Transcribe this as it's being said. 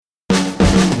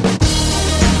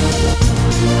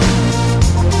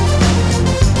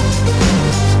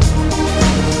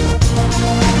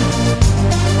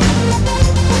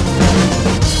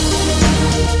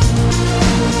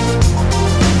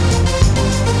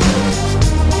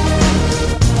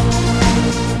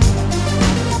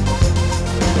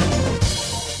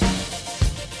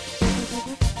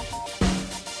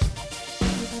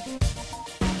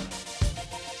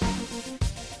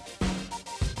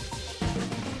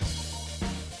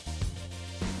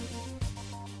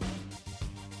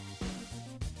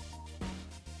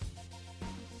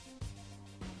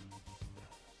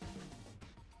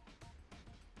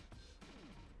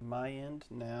my end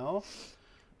now.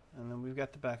 And then we've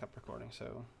got the backup recording,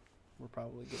 so we're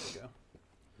probably good to go.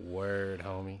 Word,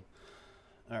 homie.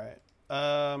 All right.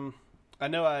 I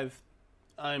know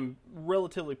I'm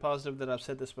relatively positive that I've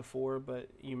said this before, but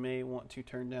you may want to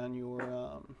turn down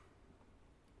your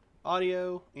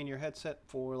audio in your headset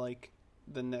for like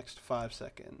the next 5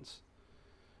 seconds.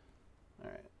 All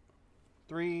right.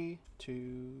 3,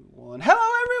 2, 1. Hello,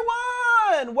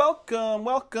 everyone!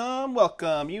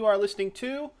 Welcome. You are listening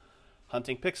to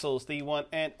Hunting Pixels, the one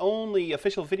and only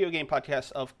official video game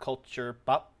podcast of Culture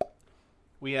Pop.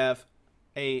 We have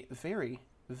a very,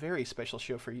 very special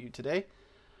show for you today.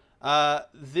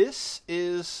 This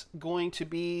is going to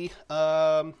be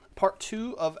part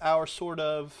 2 of our sort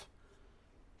of,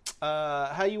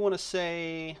 how you want to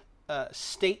say,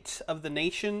 state of the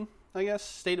nation, I guess,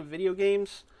 state of video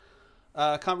games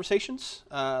conversations.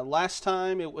 Last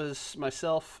time it was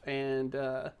myself and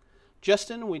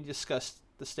Justin. We discussed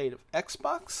the state of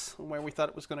Xbox, where we thought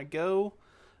it was going to go,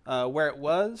 where it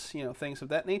was, things of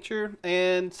that nature.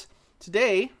 And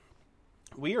today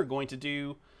we are going to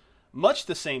do much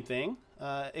the same thing,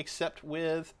 except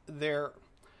with their,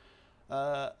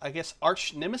 I guess,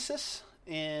 arch nemesis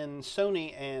in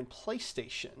Sony and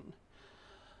PlayStation.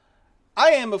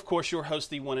 I am, of course, your host,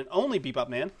 the one and only Bebop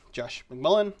Man, Josh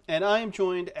McMullen, and I am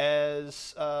joined,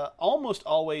 as almost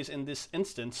always in this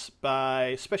instance,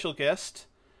 by special guest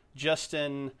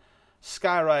Justin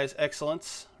Skyrise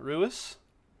Excellence Ruiz,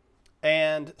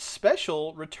 and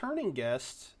special returning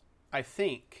guest, I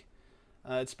think.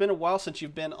 It's been a while since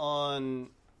you've been on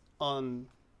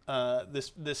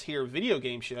this here video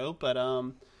game show, but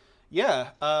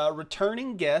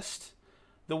returning guest,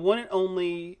 the one and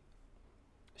only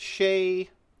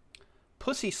Shay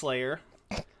Pussy Slayer,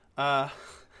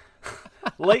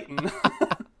 Layton.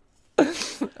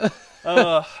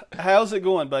 How's it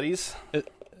going, buddies?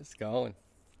 It's going.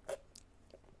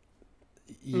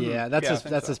 Yeah,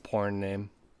 that's his porn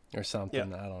name or something.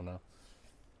 Yeah. I don't know.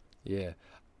 Yeah.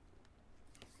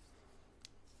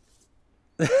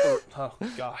 Oh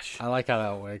gosh. I like how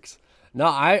that works. No,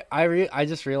 I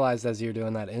just realized as you're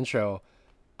doing that intro,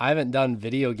 I haven't done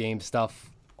video game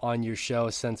stuff on your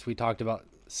show since we talked about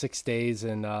 6 days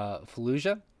in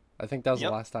Fallujah. I think that was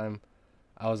the last time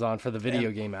I was on for the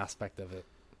video game aspect of it.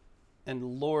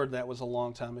 And Lord, that was a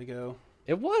long time ago.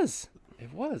 It was.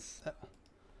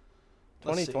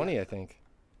 2020, I think.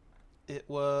 It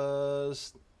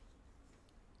was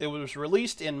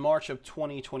released in March of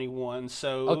 2021,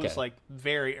 so it was like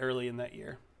very early in that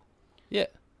year. Yeah.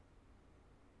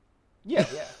 Yeah.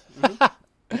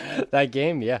 Mm-hmm. That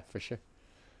game, yeah, for sure.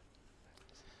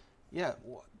 Yeah,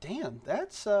 damn,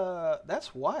 that's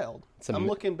wild. I'm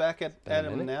looking back at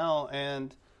him now,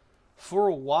 and for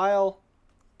a while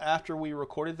after we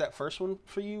recorded that first one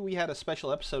for you, we had a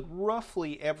special episode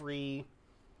roughly every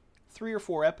 3 or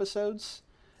 4 episodes,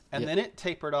 and then it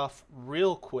tapered off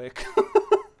real quick.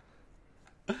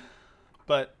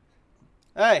 But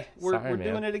hey, we're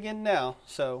doing it again now,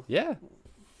 so yeah,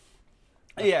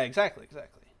 exactly.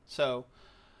 So,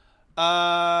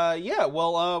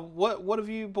 what have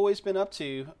you boys been up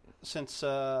to since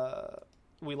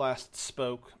we last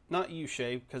spoke? Not you,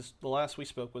 Shay, because the last we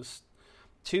spoke was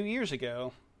 2 years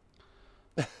ago,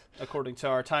 according to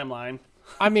our timeline.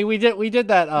 I mean, we did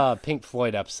that Pink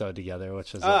Floyd episode together,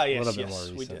 which is a little bit more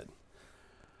recent. We did.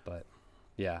 But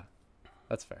yeah,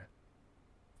 that's fair.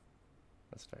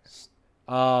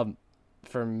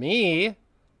 For me,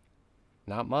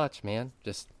 not much, man.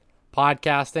 Just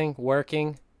podcasting,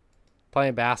 working,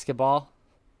 playing basketball.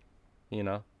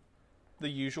 The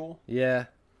usual. Yeah,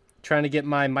 trying to get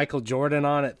my Michael Jordan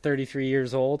on at 33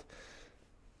 years old.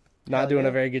 Not doing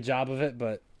a very good job of it,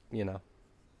 but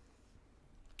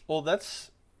Well,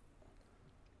 it's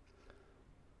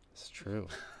true.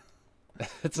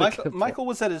 Michael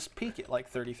was at his peak at like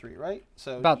 33, right?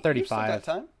 So about 35. You still got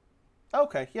time?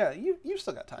 Okay, yeah, you've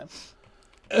still got time.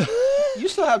 You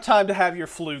still have time to have your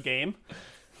flu game.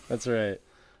 That's right.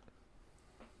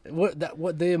 What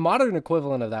the modern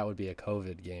equivalent of that would be a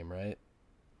COVID game, right?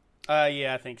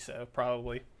 Yeah, I think so,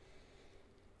 probably.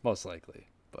 Most likely,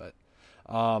 but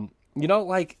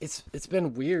it's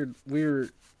been weird. We were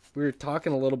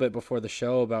talking a little bit before the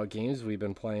show about games we've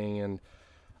been playing, and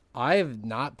I have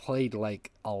not played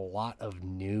like a lot of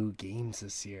new games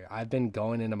this year. I've been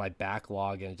going into my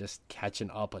backlog and just catching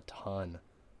up a ton.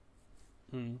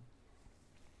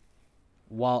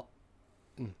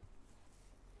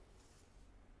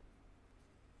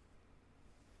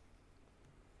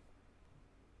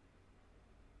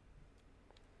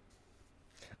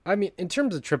 I mean, in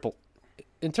terms of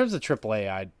AAA,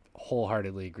 I'd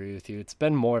wholeheartedly agree with you. It's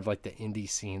been more of like the indie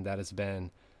scene that has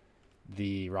been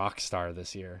the Rockstar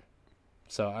this year.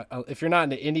 So if you're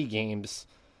not into indie games,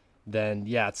 then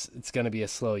yeah, it's going to be a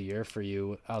slow year for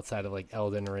you outside of like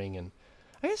Elden Ring, and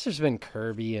I guess there's been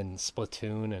Kirby and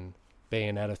Splatoon and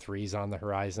Bayonetta 3's on the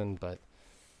horizon, but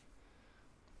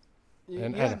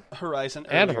Horizon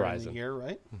and earlier Horizon in the year,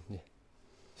 right?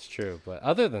 It's true. But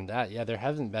other than that, yeah, there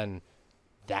hasn't been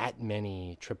that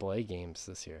many AAA games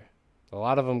this year. A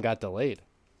lot of them got delayed.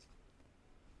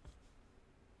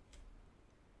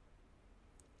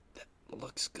 That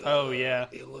looks good. Oh yeah,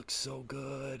 it looks so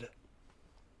good.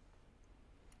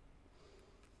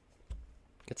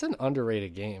 It's an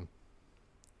underrated game,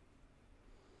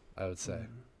 I would say.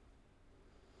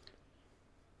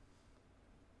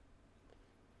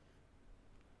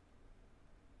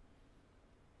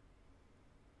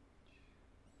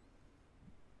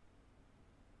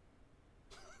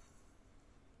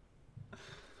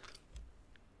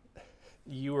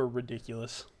 You are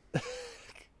ridiculous.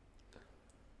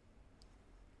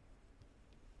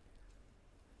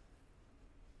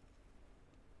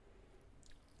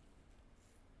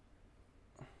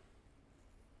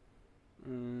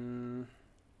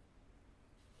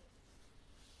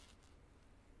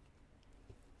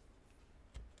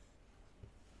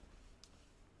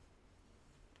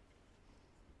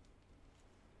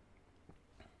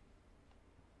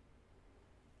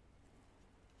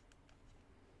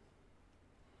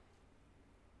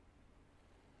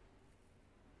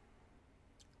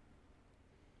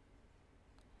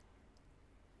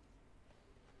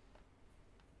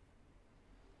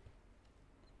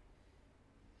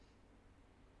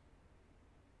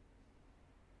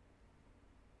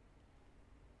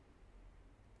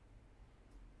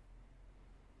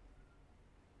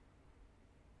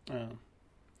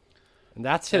 And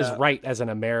that's his right as an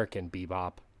American,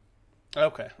 Bebop.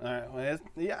 Okay, all right. Well,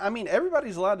 yeah, I mean,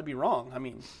 everybody's allowed to be wrong. I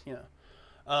mean, you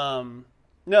know.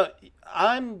 No,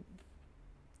 I'm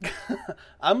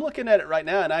I'm looking at it right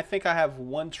now, and I think I have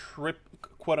one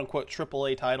quote unquote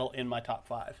AAA title in my top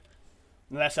 5,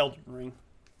 and that's Elden Ring.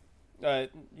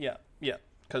 Yeah,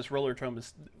 because Roller Drum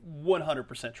is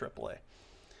 100% AAA.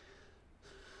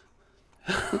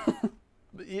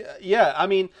 Yeah. I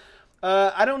mean,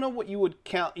 I don't know what you would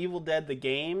count Evil Dead the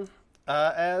game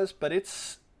as, but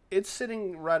it's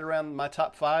sitting right around my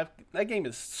top 5. That game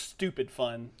is stupid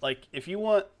fun. Like, if you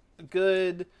want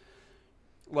good,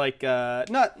 like,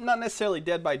 not necessarily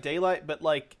Dead by Daylight, but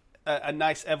like a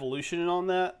nice evolution on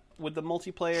that with the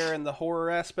multiplayer and the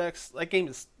horror aspects, that game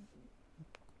is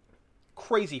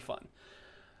crazy fun.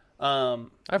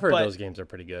 I've heard those games are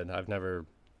pretty good. I've never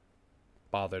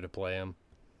bothered to play them.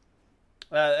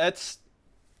 That's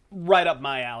right up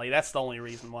my alley. That's the only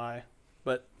reason why.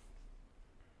 But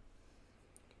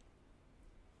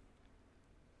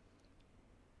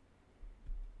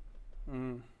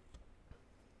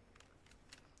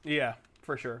yeah,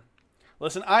 for sure.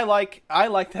 Listen, I like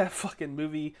that fucking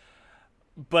movie,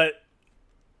 but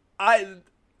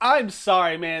I'm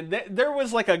sorry, man. There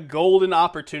was like a golden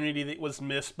opportunity that was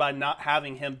missed by not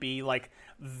having him be like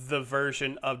the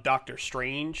version of Doctor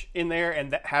Strange in there,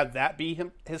 and have that be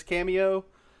his cameo.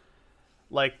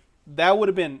 Like, that would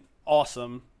have been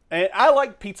awesome. And I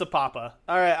like Pizza Papa.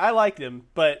 All right, I liked him,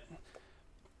 but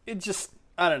it just,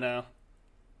 I don't know.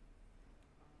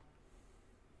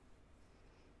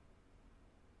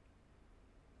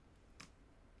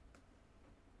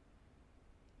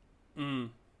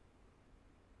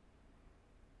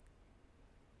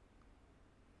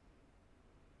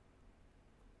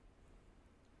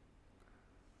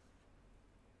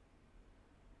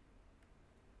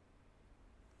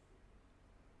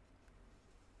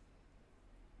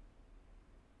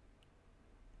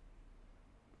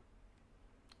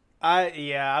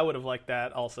 I would have liked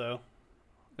that also.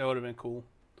 That would have been cool.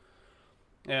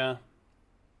 Yeah.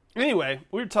 Anyway,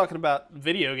 we were talking about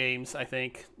video games, I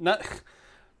think. Not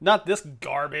this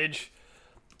garbage.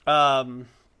 Yeah,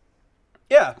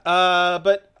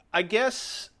 but I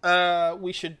guess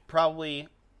we should probably,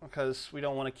 because we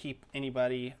don't want to keep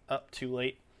anybody up too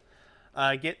late,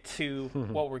 get to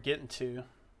what we're getting to.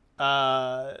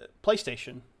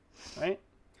 PlayStation, right?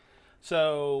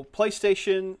 So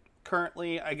PlayStation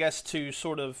currently, I guess, to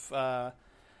sort of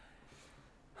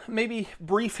maybe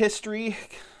brief history,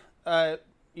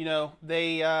 you know,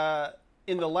 they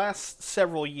in the last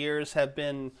several years have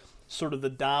been sort of the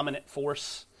dominant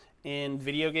force in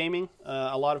video gaming.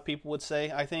 A lot of people would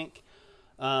say, I think,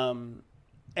 and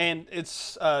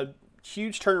it's a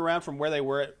huge turnaround from where they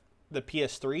were at the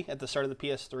PS3, at the start of the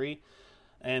PS3,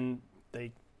 and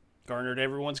they garnered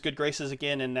everyone's good graces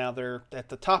again, and now they're at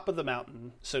the top of the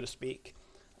mountain, so to speak.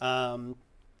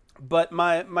 But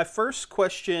my first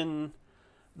question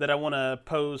that I want to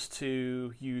pose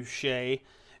to you, Shay,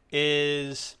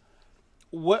 is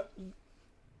what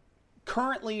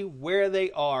currently where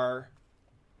they are.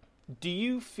 Do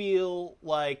you feel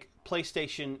like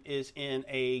PlayStation is in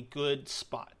a good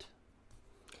spot?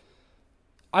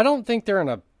 I don't think they're in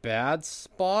a bad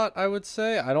spot, I would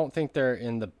say. I don't think they're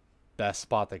in the best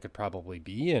spot they could probably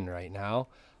be in right now.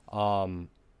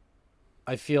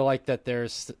 I feel like that there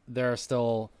are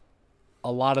still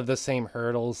a lot of the same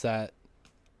hurdles that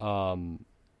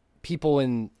people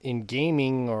in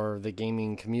gaming or the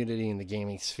gaming community and the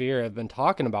gaming sphere have been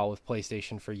talking about with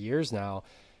PlayStation for years now,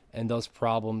 and those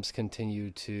problems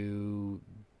continue to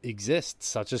exist,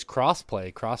 such as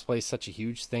crossplay. Crossplay is such a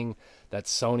huge thing that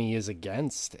Sony is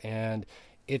against, and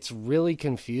it's really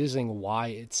confusing why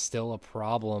it's still a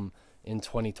problem in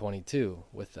 2022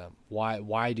 with them.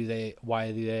 Why do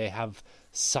they have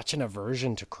such an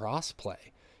aversion to crossplay?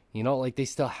 You know, like they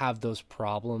still have those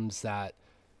problems that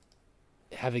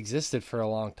have existed for a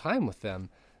long time with them.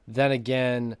 Then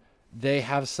again, they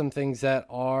have some things that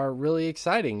are really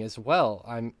exciting as well.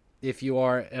 If you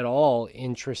are at all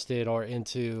interested or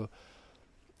into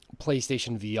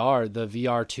PlayStation VR, the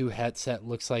VR2 headset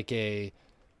looks like a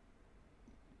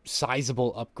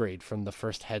sizable upgrade from the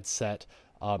first headset.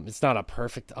 It's not a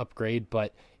perfect upgrade,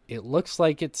 but it looks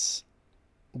like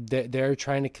they're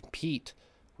trying to compete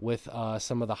with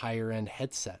some of the higher end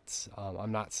headsets.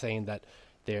 I'm not saying that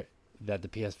the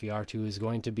PSVR 2 is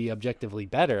going to be objectively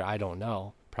better. I don't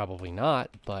know, probably not,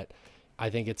 but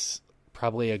I think it's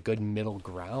probably a good middle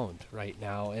ground right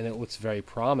now, and it looks very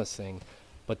promising.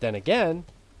 But then again,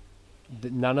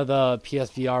 none of the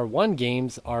PSVR 1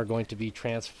 games are going to be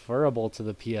transferable to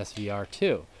the PSVR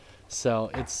 2. So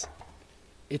it's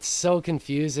so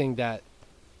confusing that,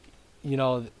 you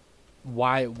know,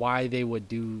 why they would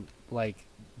do like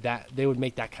that. They would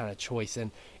make that kind of choice.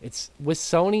 And it's with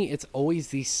Sony, it's always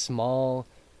these small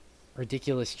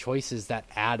ridiculous choices that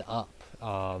add up.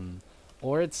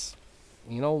 Or it's,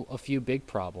 you know, a few big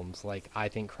problems. Like, I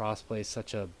think crossplay is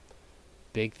such a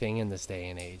big thing in this day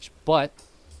and age. But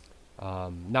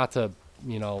not to,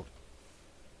 you know,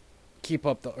 keep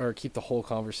the whole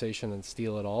conversation and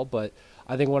steal it all, but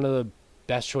I think one of the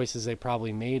best choices they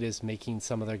probably made is making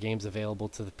some of their games available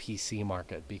to the PC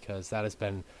market, because that has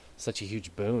been such a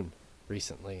huge boon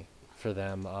recently for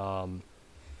them.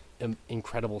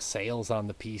 Incredible sales on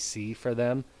the PC for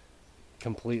them,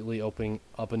 completely opening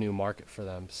up a new market for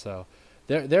them. So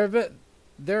there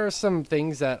are some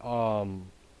things that are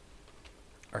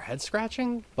head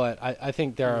scratching, but I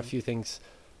think there are a few things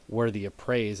worthy of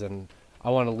praise, and I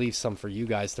want to leave some for you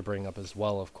guys to bring up as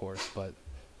well, of course. But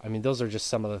I mean, those are just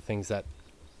some of the things that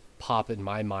pop in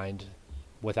my mind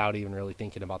without even really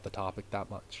thinking about the topic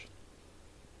that much.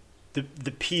 The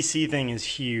PC thing is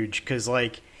huge, because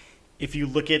like if you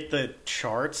look at the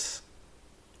charts,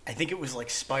 I think it was like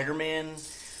Spider-Man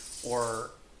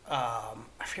or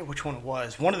I forget which one it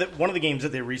was. One of the games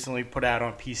that they recently put out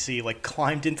on PC like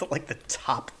climbed into like the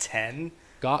top 10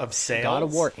 of sales. God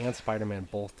of War and Spider-Man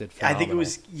both did phenomenal. I think it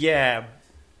was, yeah.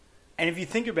 And if you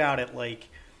think about it, like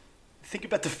think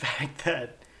about the fact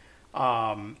that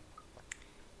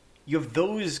you have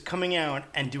those coming out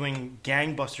and doing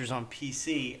gangbusters on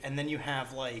PC, and then you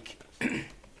have like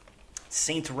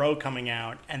Saints Row coming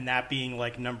out and that being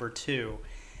like number 2,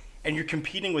 and you're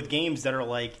competing with games that are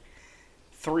like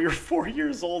 3 or 4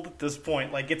 years old at this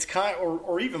point. Like it's kind of,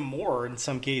 or even more in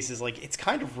some cases. Like it's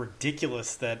kind of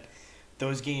ridiculous that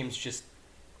those games just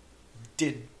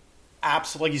did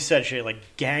absolutely, like you said, Shay,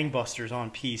 like gangbusters on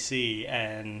PC,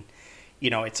 and you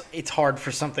know, it's hard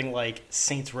for something like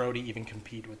Saints Row to even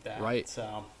compete with that. Right.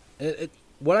 So,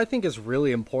 what I think is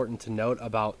really important to note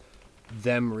about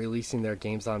them releasing their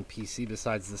games on PC,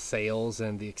 besides the sales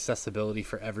and the accessibility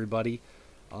for everybody,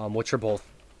 which are both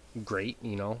great,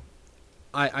 you know,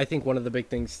 I think one of the big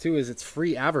things too is it's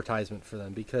free advertisement for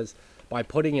them, because by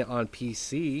putting it on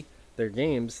PC, their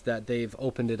games, that they've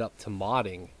opened it up to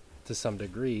modding to some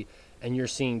degree, and you're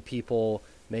seeing people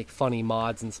make funny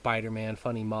mods in Spider-Man,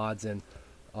 funny mods in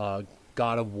God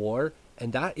of War,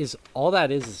 and that is all that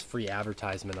is free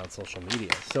advertisement on social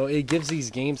media. So it gives these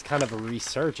games kind of a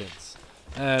resurgence,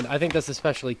 and I think that's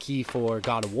especially key for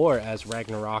God of War, as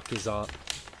Ragnarok is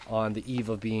on the eve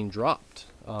of being dropped.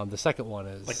 The second one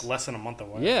is like less than a month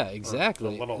away. Yeah,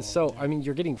 exactly. So yeah. I mean,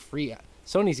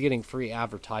 Sony's getting free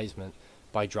advertisement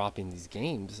by dropping these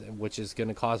games, which is going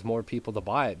to cause more people to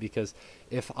buy it, because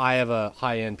if I have a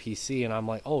high-end PC and I'm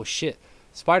like, oh shit,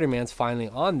 Spider-Man's finally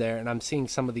on there, and I'm seeing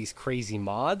some of these crazy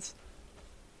mods,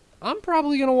 I'm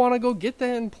probably going to want to go get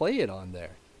that and play it on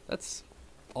there. That's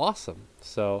awesome.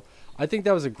 So I think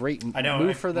that was a great I know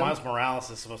move for them. Miles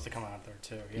Morales is supposed to come out there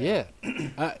too. Yeah,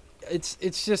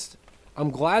 it's just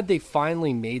I'm glad they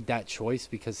finally made that choice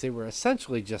because they were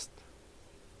essentially just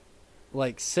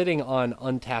like sitting on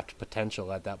untapped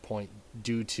potential at that point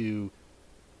due to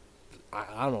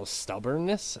I don't know,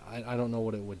 stubbornness. I don't know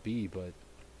what it would be, but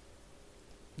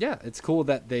yeah, it's cool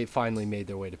that they finally made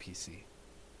their way to PC.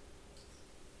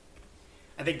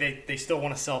 I think they still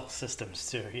want to sell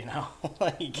systems too, you know?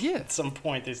 Like, Yeah. at some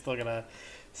point they still gotta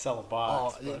sell a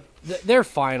box. They're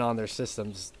fine on their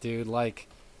systems, dude. Like,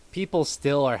 people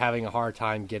still are having a hard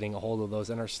time getting a hold of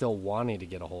those and are still wanting to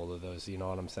get a hold of those. You know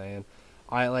what I'm saying?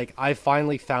 I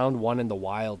finally found one in the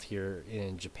wild here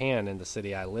in Japan, in the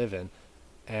city I live in,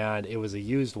 and it was a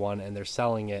used one, and they're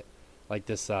selling it. Like,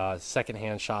 this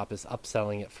secondhand shop is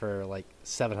upselling it for like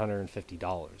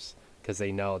 $750 because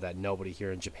they know that nobody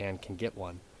here in Japan can get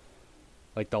one.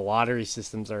 Like, the lottery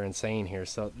systems are insane here,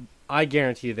 so I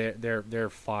guarantee they're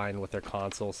fine with their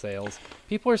console sales.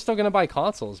 People are still gonna buy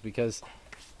consoles because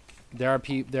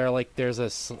there's a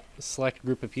select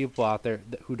group of people out there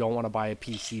who don't want to buy a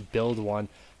PC, build one,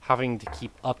 having to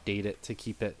update it to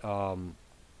keep it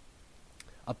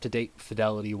up to date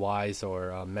fidelity wise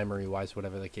or memory wise,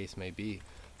 whatever the case may be.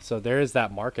 So there is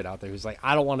that market out there who's like,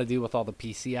 I don't want to deal with all the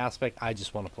PC aspect. I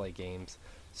just want to play games.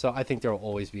 So I think there will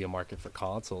always be a market for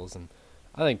consoles, and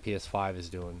I think PS5 is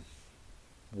doing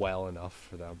well enough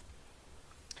for them.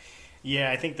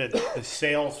 Yeah, I think that the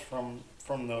sales from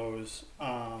those,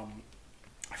 I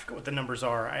forget what the numbers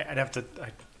are. I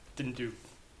didn't do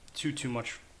too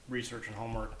much research and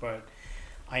homework, but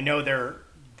I know they're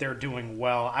doing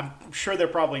well. I'm sure they're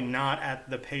probably not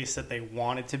at the pace that they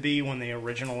wanted to be when they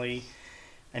originally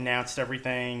announced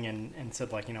everything and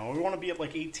said, like, you know, we want to be at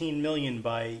like 18 million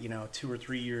by, you know, 2 or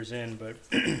 3 years in. But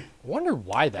I wonder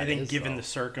why that is. I think given though. the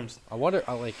circumstances, I wonder,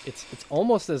 like, it's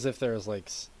almost as if there's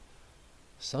like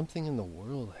something in the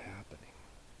world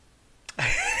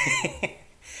happening.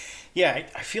 yeah,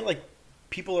 I feel like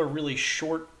people are really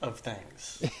short of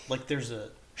things. Like, there's a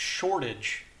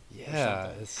shortage.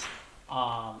 Yeah,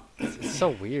 Or it's so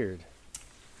weird.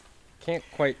 Can't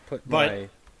quite put But- my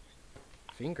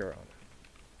finger on it.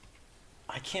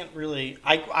 I can't really.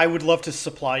 I would love to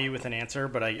supply you with an answer,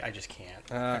 but I just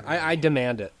can't. I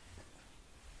demand it.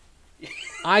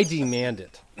 I demand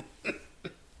it.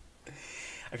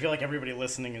 I feel like everybody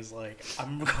listening is like,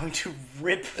 I'm going to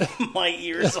rip my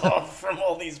ears off from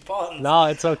all these puns. No,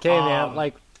 it's okay, man.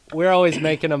 Like, we're always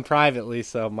making them privately,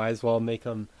 so might as well make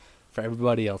them for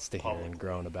everybody else to hear and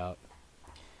groan about.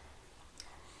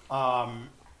 I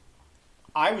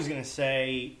was going to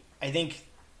say, I think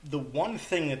the one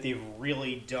thing that they've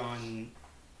really done,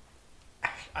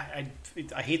 I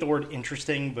hate the word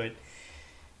interesting, but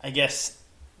I guess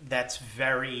that's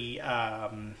very,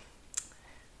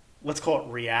 let's call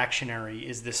it reactionary,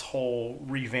 is this whole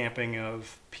revamping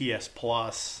of PS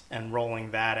Plus and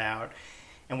rolling that out.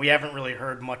 And we haven't really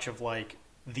heard much of, like,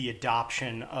 the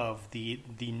adoption of the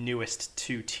newest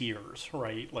 2 tiers,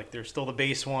 right? Like, there's still the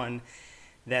base one,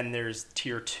 then there's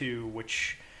tier 2,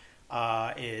 which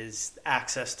is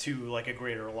access to, like, a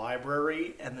greater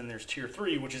library, and then there's tier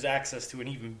 3, which is access to an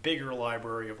even bigger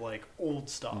library of, like, old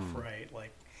stuff, right?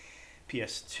 Like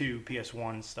PS2,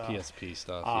 PS1 stuff. PSP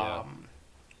stuff, yeah.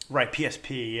 Right,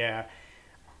 PSP, yeah.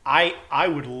 I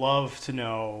would love to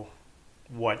know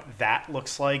what that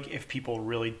looks like if people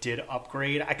really did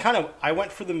upgrade. I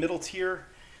went for the middle tier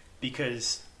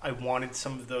because I wanted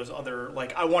some of those other,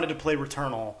 like, I wanted to play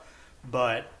Returnal,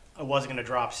 but I wasn't going to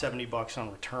drop $70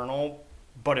 on Returnal.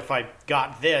 But if I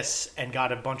got this and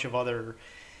got a bunch of other,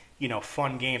 you know,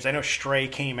 fun games, I know Stray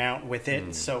came out with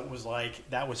it, so it was like,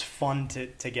 that was fun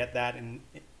to get that and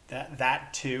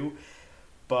that too.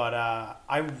 But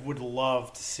I would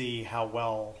love to see how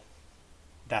well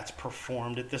that's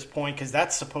performed at this point, because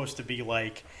that's supposed to be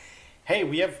like, hey,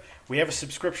 we have a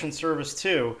subscription service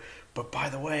too, but by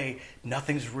the way,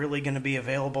 nothing's really going to be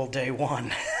available day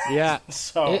one. Yeah,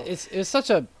 so it's such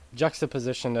a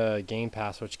juxtaposition to Game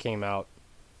Pass, which came out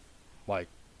like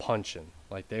punching,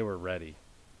 like they were ready.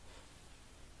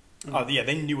 Oh yeah,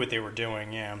 they knew what they were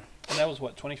doing. Yeah, And that was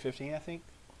what, 2015, I think,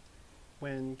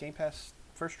 when Game Pass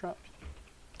first dropped.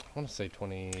 I want to say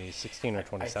 2016 or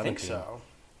 2017. I think so.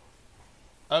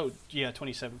 Oh yeah,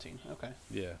 2017. Okay.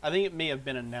 Yeah, I think it may have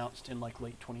been announced in like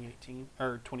late 2018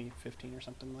 or 2015 or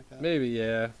something like that. maybe.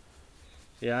 Yeah,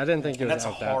 I didn't think it And was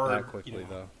that's out that hard, quickly you know.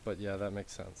 though. But yeah, that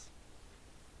makes sense.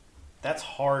 That's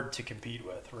hard to compete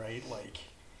with, right? Like,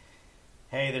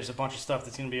 hey, there's a bunch of stuff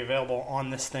that's going to be available on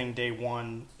this thing day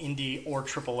one, indie or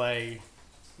AAA,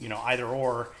 you know, either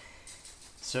or.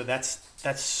 So that's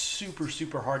super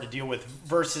super hard to deal with.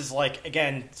 Versus like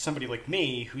again somebody like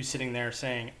me who's sitting there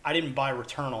saying I didn't buy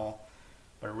Returnal,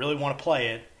 but I really want to play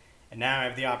it, and now I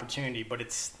have the opportunity. But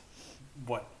it's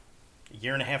what, a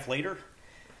year and a half later.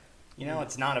 You know,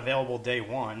 it's not available day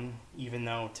one, even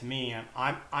though to me,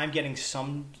 I'm getting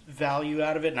some value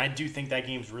out of it, and I do think that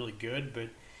game's really good. But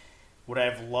would I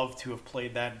have loved to have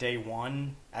played that day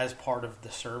one as part of the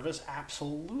service?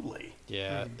 Absolutely.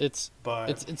 Yeah,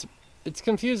 But it's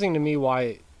confusing to me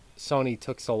why Sony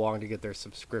took so long to get their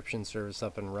subscription service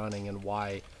up and running, and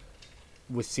why,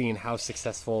 with seeing how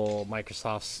successful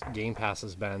Microsoft's Game Pass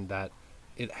has been, that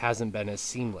it hasn't been as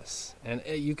seamless. And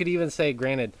you could even say,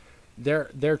 granted,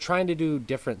 they're trying to do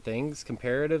different things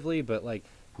comparatively, but like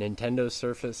Nintendo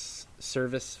Surface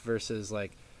service versus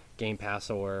like Game Pass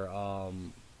or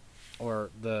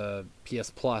the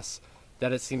PS Plus,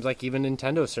 that it seems like even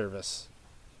Nintendo service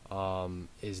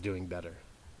is doing better.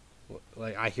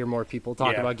 Like I hear more people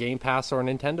talk about Game Pass or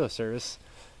Nintendo service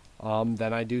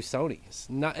than I do Sony's.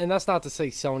 And that's not to say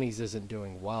Sony's isn't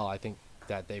doing well. I think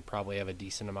that they probably have a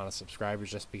decent amount of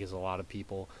subscribers just because a lot of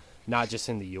people, not just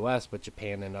in the U.S., but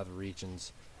Japan and other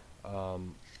regions,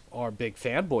 are big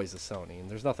fanboys of Sony, and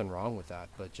there's nothing wrong with that.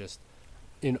 But just,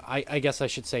 I guess I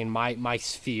should say in my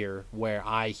sphere, where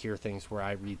I hear things, where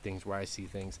I read things, where I see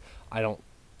things, I don't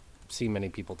see many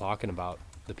people talking about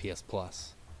the PS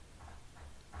Plus.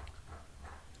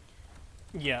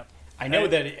 Yeah. I know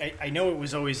that I know it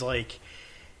was always like,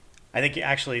 I think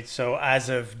actually, so as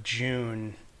of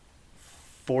June,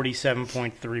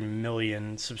 47.3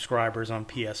 million subscribers on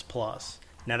PS Plus.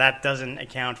 Now that doesn't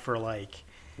account for like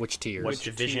which tiers, what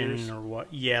division or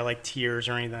what, like tiers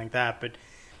or anything like that. But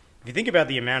if you think about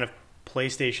the amount of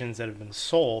PlayStations that have been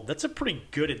sold, that's a pretty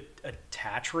good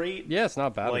attach rate. Yeah, it's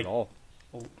not bad at all.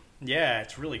 Yeah,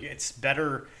 it's really good. It's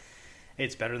better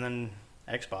than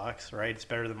Xbox, right? It's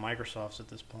better than Microsoft's at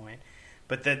this point.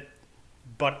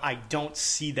 But I don't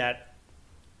see that.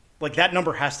 Like, that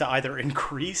number has to either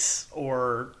increase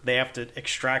or they have to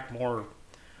extract more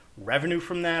revenue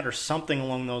from that or something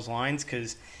along those lines,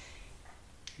 because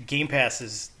Game Pass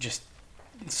is just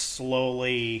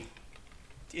slowly,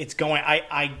 it's going,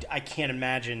 I can't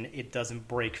imagine it doesn't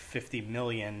break 50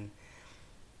 million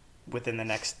within the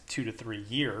next 2 to 3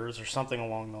 years or something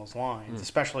along those lines,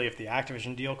 especially if the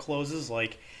Activision deal closes.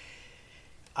 Like,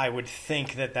 I would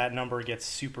think that number gets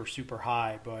super, super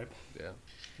high, but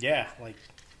yeah, like,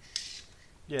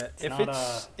 yeah,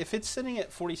 if it's sitting at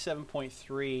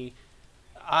 47.3,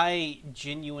 I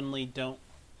genuinely don't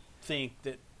think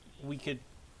that we could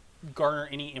garner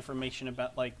any information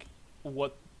about like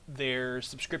what their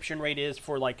subscription rate is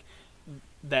for like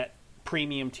that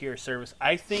premium tier service.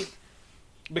 I think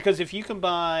because if you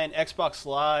combine Xbox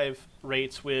Live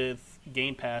rates with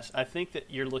Game Pass, I think that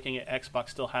you're looking at Xbox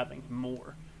still having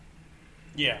more.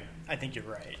 Yeah, I think you're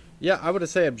right. Yeah, I would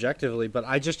say objectively, but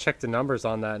I just checked the numbers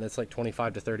on that, and it's like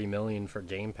 25 to 30 million for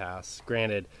Game Pass.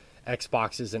 Granted,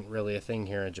 Xbox isn't really a thing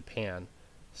here in Japan.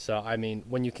 So, I mean,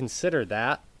 when you consider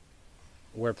that,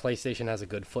 where PlayStation has a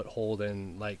good foothold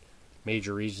in like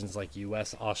major regions like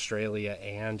US, Australia,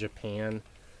 and Japan,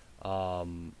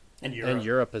 and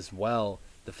Europe as well,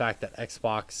 the fact that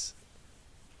Xbox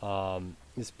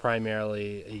is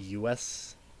primarily a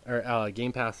US, or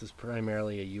Game Pass is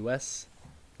primarily a US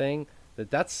thing,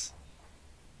 that's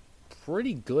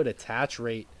pretty good attach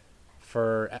rate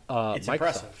for it's Microsoft.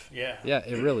 Impressive. Yeah,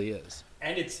 it really is.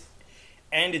 And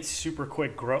it's super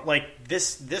quick growth. Like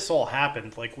this all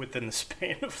happened like within the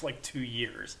span of like 2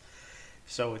 years,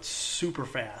 so it's super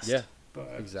fast. Yeah,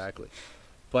 exactly.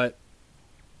 But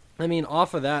I mean,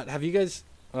 off of that, have you guys,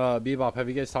 Bebop, have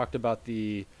you guys talked about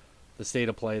the state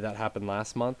of play that happened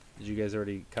last month? Did you guys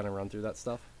already kind of run through that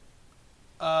stuff?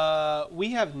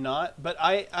 We have not, but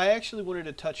I actually wanted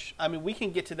to touch, I mean, we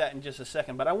can get to that in just a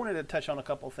second, but I wanted to touch on a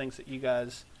couple of things that you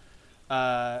guys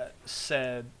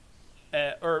said,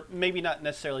 or maybe not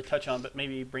necessarily touch on, but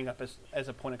maybe bring up as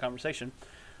a point of conversation.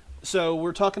 So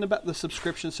we're talking about the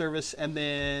subscription service, and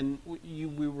then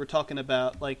we were talking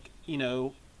about, like, you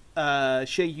know,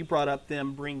 Shay, you brought up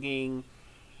them bringing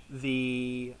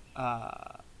the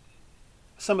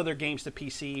some of their games to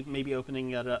PC, maybe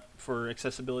opening it up for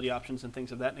accessibility options and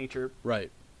things of that nature. Right.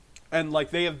 And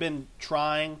like they have been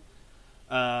trying,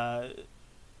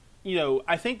 you know,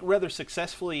 I think rather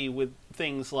successfully with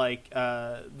things like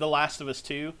The Last of Us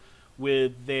 2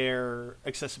 with their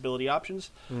accessibility options.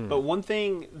 But one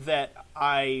thing that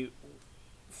I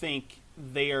think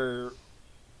they are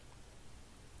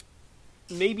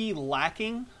maybe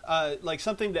lacking, like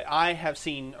something that I have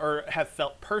seen or have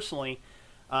felt personally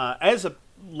as a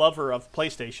lover of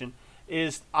PlayStation,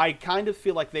 is I kind of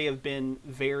feel like they have been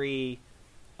very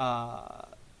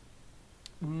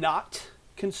not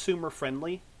consumer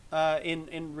friendly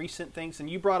in recent things. And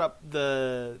you brought up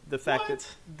the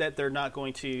fact that they're not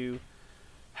going to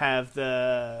have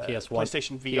the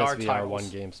PlayStation VR PSVR titles. 1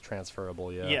 games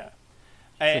transferable. Yeah.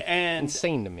 And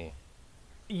insane to me.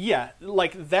 Yeah,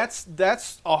 like that's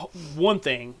one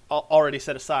thing already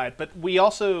set aside. But we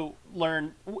also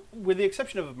learn, with the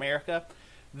exception of America,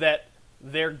 that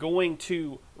they're going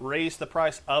to raise the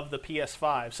price of the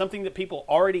PS5, something that people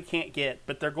already can't get,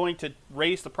 but they're going to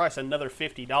raise the price another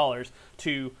 $50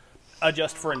 to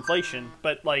adjust for inflation.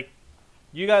 But like,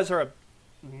 you guys are a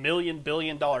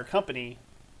billion-dollar company.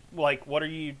 Like, why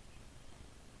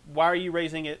are you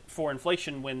raising it for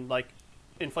inflation when, like,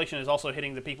 inflation is also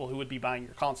hitting the people who would be buying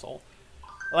your console?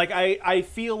 Like, I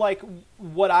feel like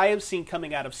what I have seen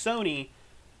coming out of Sony,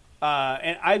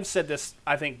 and I've said this,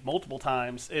 I think, multiple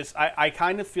times, is I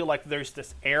kind of feel like there's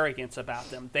this arrogance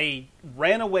about them. They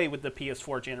ran away with the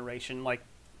PS4 generation. Like,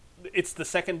 it's the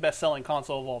second best-selling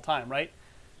console of all time, right?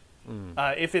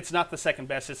 If it's not the second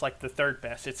best, it's like the third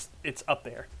best. It's up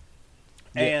there.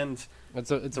 Yeah. And it's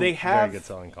a very good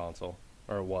selling console,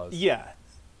 or it was. Yeah,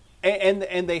 and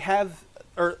they have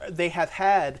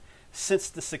had, since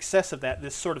the success of that,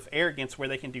 this sort of arrogance where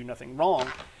they can do nothing wrong,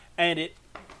 and it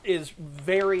is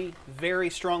very, very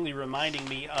strongly reminding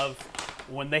me of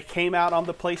when they came out on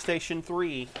the PlayStation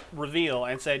 3 reveal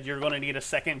and said you're going to need a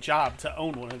second job to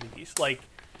own one of these. Like,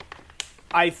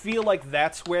 I feel like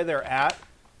that's where they're at,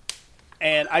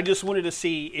 and I just wanted to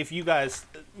see if you guys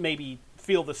maybe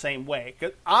feel the same way.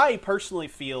 'Cause I personally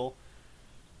feel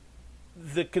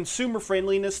the consumer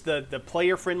friendliness, the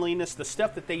player friendliness, the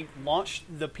stuff that they launched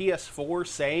the PS4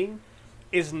 saying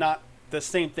is not the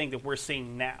same thing that we're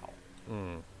seeing now.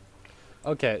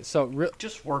 Okay, so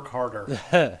just work harder.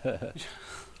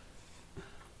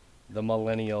 The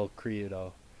millennial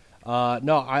credo.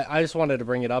 No, I just wanted to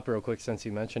bring it up real quick since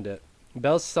you mentioned it.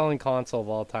 Best selling console of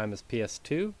all time is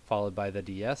PS2, followed by the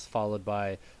DS, followed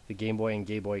by the Game Boy and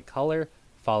Game Boy Color,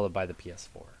 followed by the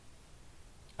PS4.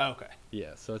 Okay.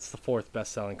 Yeah, so it's the fourth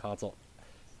best selling console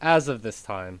as of this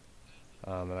time,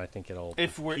 and I think it'll.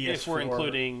 If we're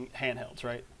including handhelds,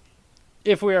 right?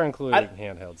 If we are including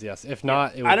handhelds, yes. If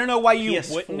not, I don't know why you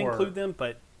PS4 wouldn't include them,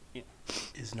 but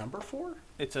is number 4.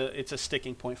 It's a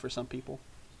sticking point for some people.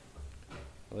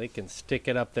 They can stick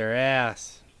it up their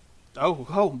ass.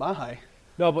 Oh my.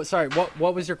 No, but sorry.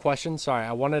 What was your question? Sorry,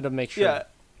 I wanted to make sure. Yeah.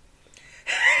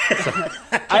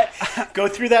 Go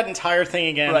through that entire thing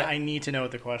again. Right. I need to know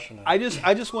what the question is.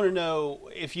 I just want to know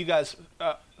if you guys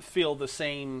feel the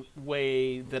same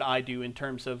way that I do in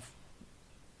terms of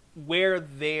where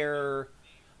their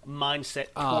mindset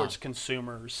towards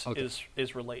consumers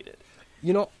is related.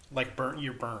 You know, like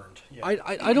you're burned. Yeah.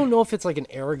 I don't know if it's like an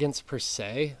arrogance per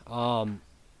se.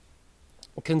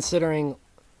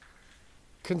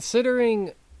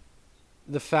 Considering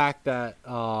the fact that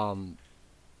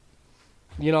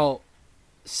you know,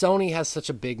 Sony has such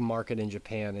a big market in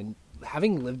Japan, and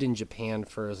having lived in Japan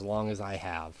for as long as I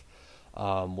have,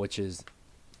 which is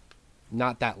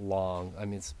not that long. I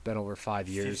mean, it's been over 5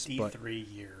 years. 53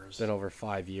 years. Been over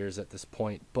 5 years at this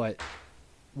point. But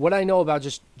what I know about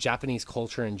just Japanese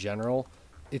culture in general,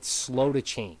 it's slow to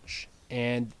change.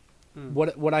 And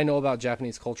what I know about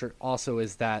Japanese culture also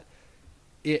is that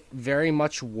it very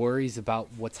much worries about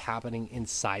what's happening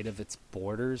inside of its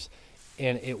borders,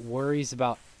 and it worries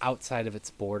about outside of its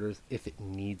borders if it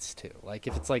needs to. Like,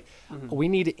 if it's like, we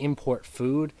need to import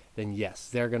food, then yes,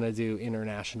 they're going to do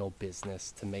international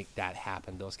business to make that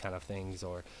happen, those kind of things.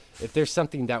 Or if there's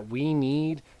something that we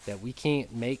need that we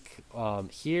can't make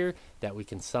here, that we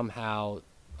can somehow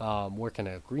work an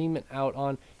agreement out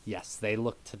on, yes, they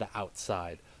look to the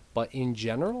outside. But in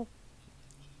general,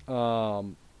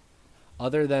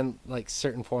 other than like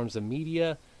certain forms of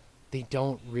media, they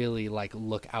don't really like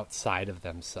look outside of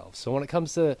themselves. So when it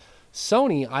comes to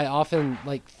Sony, I often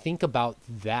like think about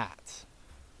that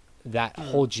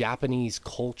whole Japanese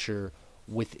culture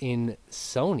within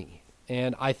Sony.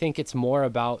 And I think it's more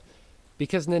about,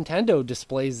 because Nintendo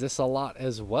displays this a lot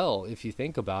as well, if you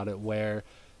think about it, where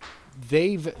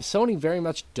Sony very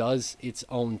much does its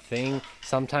own thing.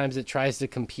 Sometimes it tries to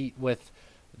compete with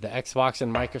the Xbox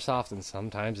and Microsoft, and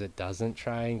sometimes it doesn't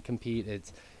try and compete.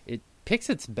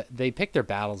 They pick their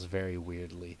battles very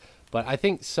weirdly. But I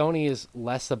think Sony is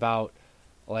less about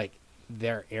like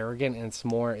they're arrogant, and it's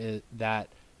more that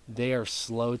they are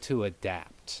slow to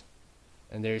adapt,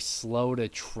 and they're slow to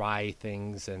try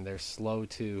things, and they're slow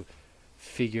to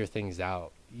figure things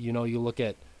out. You know, you look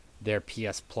at their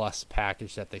PS Plus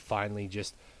package that they finally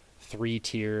just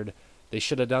 3-tiered. They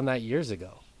should have done that years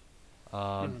ago.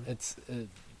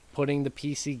 putting the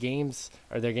PC games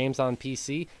or their games on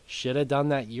PC should have done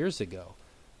that years ago.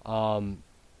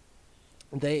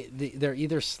 They're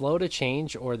either slow to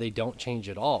change or they don't change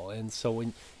at all. And so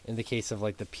when in the case of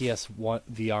like the PS1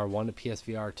 VR1 to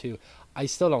PSVR 2, I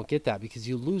still don't get that because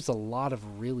you lose a lot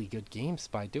of really good games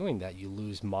by doing that. You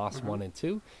lose Moss 1 and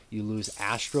 2, you lose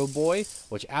Astro Boy,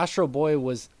 which Astro Boy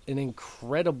was an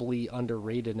incredibly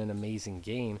underrated and amazing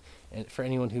game. And for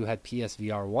anyone who had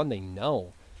PSVR 1, they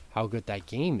know how good that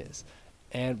game is.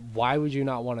 And why would you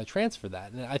not want to transfer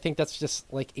that? And I think that's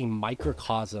just like a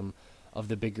microcosm of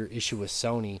the bigger issue with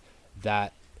Sony,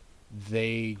 that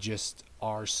they just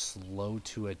are slow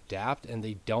to adapt, and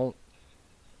they don't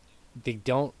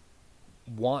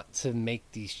want to make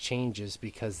these changes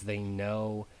because they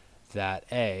know that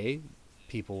A,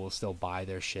 people will still buy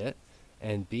their shit,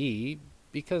 and B,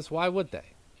 because why would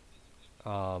they?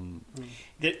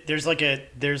 There's like a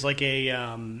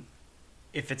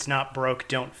if it's not broke,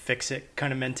 don't fix it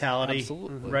kind of mentality.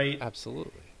 Absolutely. Right?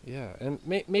 Absolutely. Yeah. And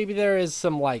maybe there is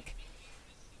some like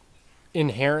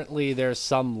inherently there's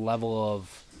some level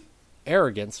of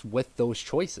arrogance with those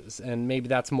choices, and maybe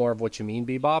that's more of what you mean,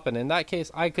 Bebop. And in that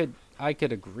case, I could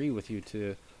agree with you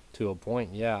to a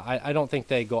point. Yeah, I don't think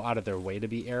they go out of their way to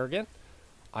be arrogant.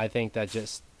 I think that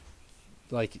just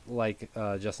like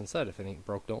Justin said, if it ain't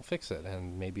broke, don't fix it.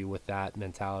 And maybe with that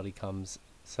mentality comes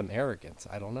some arrogance.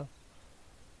 I don't know.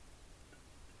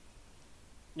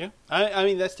 Yeah, I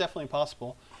mean that's definitely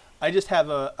possible. I just have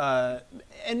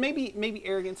and maybe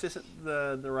arrogance isn't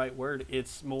the right word.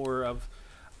 It's more of,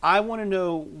 I want to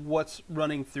know what's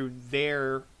running through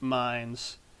their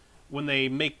minds when they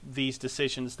make these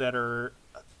decisions that are,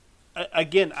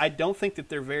 again, I don't think that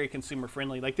they're very consumer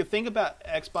friendly. Like the thing about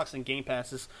Xbox and Game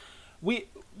Pass is,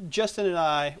 Justin and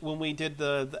I, when we did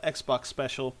the Xbox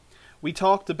special, we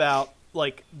talked about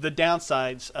like the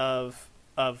downsides of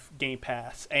Game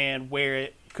Pass and where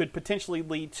it could potentially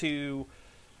lead to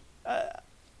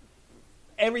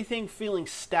everything feeling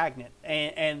stagnant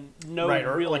and no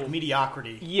real, like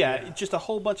mediocrity. Yeah, just a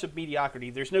whole bunch of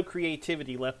mediocrity. There's no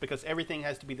creativity left because everything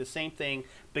has to be the same thing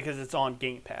because it's on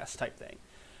Game Pass type thing.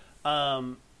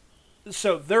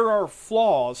 So there are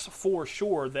flaws for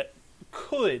sure that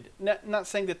could, not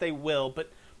saying that they will, but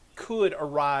could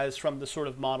arise from the sort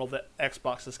of model that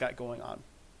Xbox has got going on.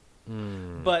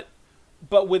 But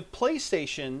with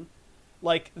PlayStation,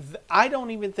 like I don't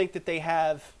even think that they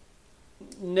have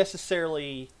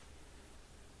necessarily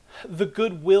the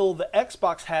goodwill the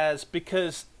Xbox has,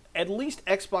 because at least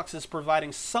Xbox is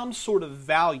providing some sort of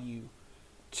value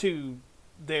to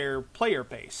their player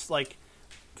base. Like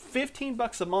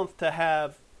 $15 a month to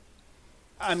have,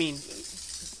 I mean,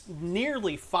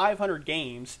 nearly 500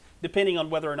 games, depending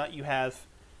on whether or not you have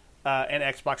an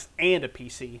Xbox and a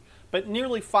PC, but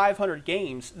nearly 500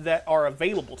 games that are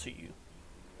available to you.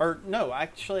 Or no,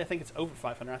 actually I think it's over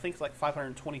 500. I think it's like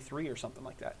 523 or something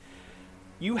like that.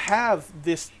 You have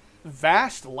this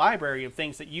vast library of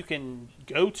things that you can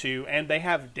go to, and they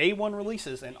have day one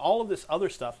releases and all of this other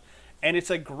stuff, and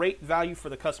it's a great value for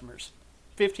the customers.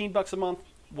 $15 a month,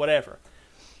 whatever.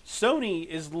 Sony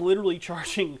is literally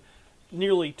charging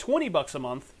nearly $20 a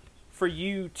month for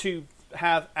you to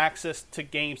have access to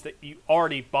games that you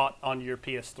already bought on your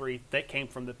PS3 that came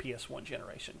from the PS1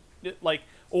 generation. Like,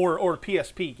 or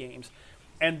PSP games.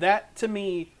 And that, to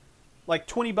me, like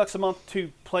 $20 a month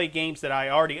to play games that I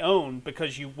already own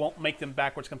because you won't make them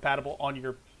backwards compatible on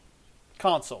your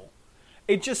console.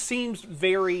 It just seems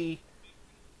very,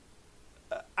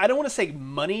 I don't want to say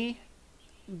money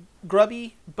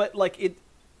grubby, but like it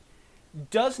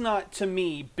does not, to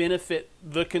me, benefit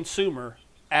the consumer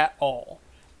at all.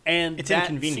 And it's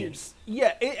inconvenient.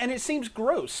 And it seems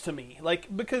gross to me.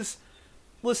 Like, because,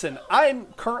 listen, I'm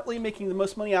currently making the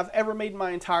most money I've ever made in my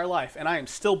entire life, and I am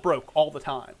still broke all the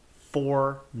time.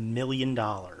 $4 million.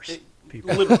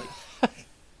 Literally.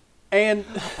 And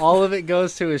all of it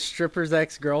goes to his strippers'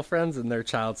 ex-girlfriends and their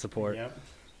child support. Yep.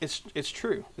 It's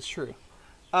true. It's true.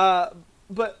 But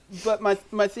my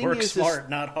thing Work is smart,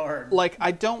 not hard. Like,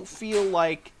 I don't feel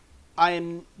like I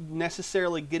am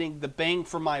necessarily getting the bang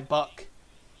for my buck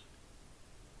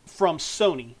from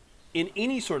Sony in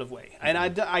any sort of way. And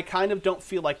I kind of don't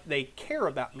feel like they care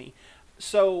about me.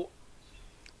 So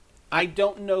I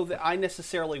don't know that I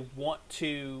necessarily want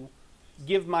to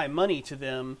give my money to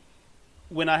them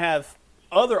when I have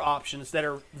other options that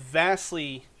are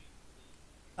vastly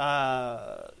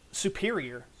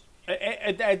superior,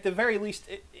 at the very least,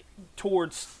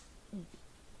 towards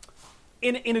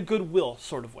in a goodwill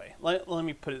sort of way. Let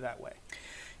me put it that way.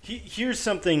 Here's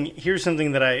something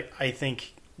that I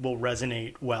think will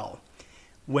resonate well.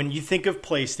 When you think of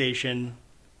PlayStation,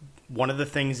 one of the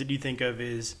things that you think of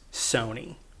is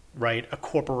Sony, right? A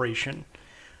corporation.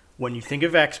 When you think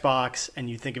of Xbox and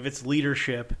you think of its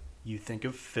leadership, you think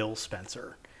of Phil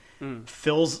Spencer.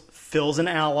 Phil's an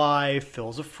ally.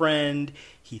 Phil's a friend.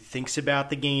 He thinks about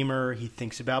the gamer. He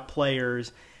thinks about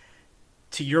players.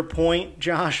 To your point,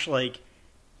 Josh, like,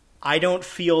 I don't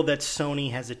feel that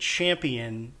Sony has a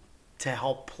champion to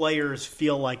help players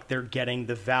feel like they're getting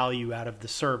the value out of the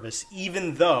service,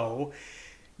 even though,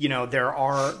 you know,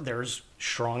 there's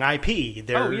strong IP.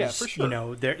 There's, for sure. you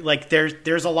know,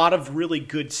 there's a lot of really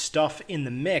good stuff in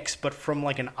the mix, but from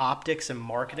like an optics and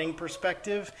marketing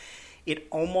perspective, it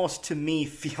almost to me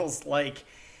feels like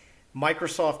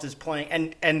Microsoft is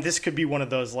playing, and this could be one of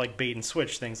those like bait and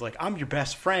switch things, like I'm your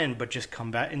best friend, but just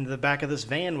come back into the back of this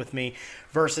van with me,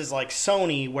 versus like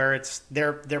Sony, where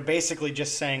they're basically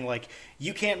just saying like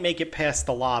you can't make it past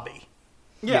the lobby.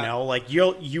 Yeah. You know, like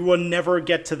you will never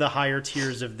get to the higher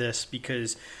tiers of this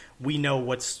because we know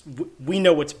what's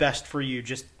best for you.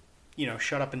 Just, you know,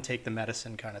 shut up and take the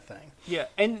medicine kind of thing. Yeah,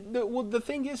 and the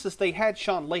thing is they had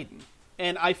Sean Layden.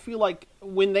 And I feel like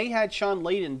when they had Sean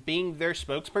Layden being their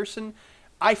spokesperson,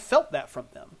 I felt that from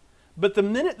them. But the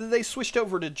minute that they switched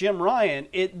over to Jim Ryan,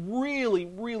 it really,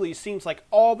 really seems like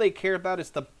all they care about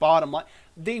is the bottom line.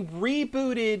 They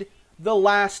rebooted The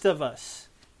Last of Us.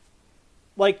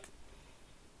 Like,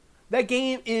 that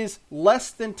game is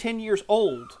less than 10 years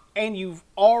old, and you've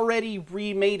already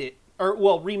remade it,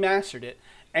 remastered it,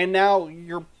 and now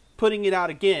you're putting it out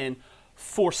again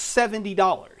for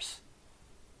 $70.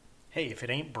 Hey, if it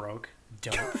ain't broke,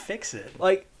 don't fix it.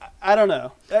 Like, I don't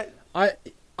know. I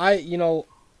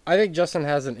think Justin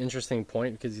has an interesting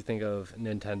point, because you think of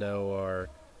Nintendo or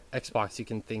Xbox, you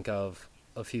can think of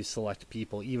a few select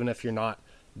people, even if you're not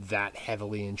that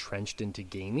heavily entrenched into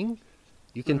gaming.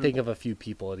 You can think of a few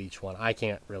people at each one. I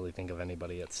can't really think of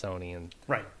anybody at Sony. And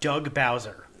Right, Doug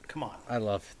Bowser. Come on. I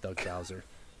love Doug Bowser,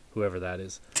 whoever that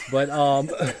is. But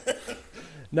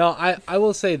no, I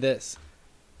will say this.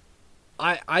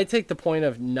 I take the point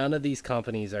of none of these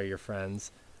companies are your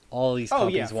friends. All these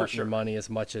companies want your money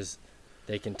as much as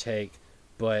they can take.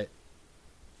 But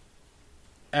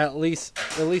at least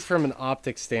from an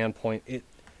optics standpoint,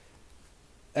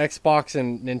 Xbox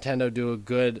and Nintendo do a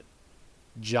good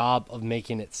job of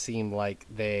making it seem like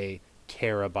they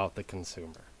care about the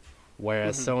consumer.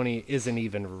 Whereas Sony isn't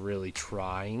even really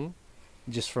trying,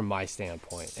 just from my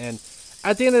standpoint. And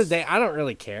at the end of the day, I don't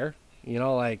really care. You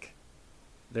know, like,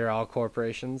 they're all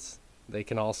corporations. They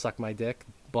can all suck my dick.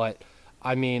 But,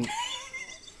 I mean...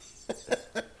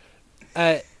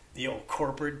 the old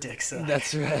corporate dick suck.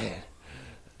 That's right.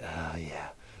 Oh, yeah.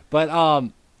 But,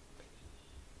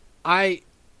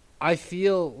 I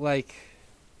feel like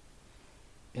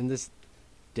in this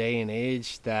day and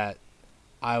age that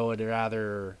I would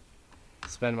rather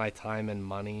spend my time and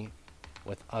money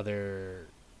with other...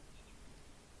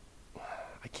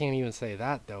 I can't even say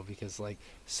that, though, because, like,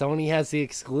 Sony has the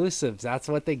exclusives. That's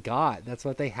what they got. That's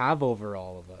what they have over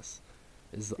all of us,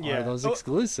 are those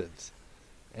exclusives.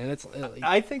 And it's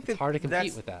I think it's hard to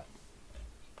compete with that.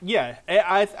 Yeah,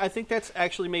 I think that's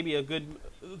actually maybe a good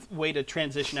way to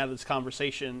transition out of this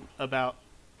conversation about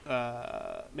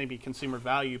maybe consumer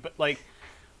value. But, like,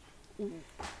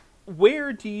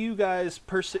 where do you guys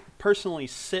personally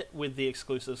sit with the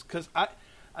exclusives? Because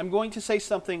I'm going to say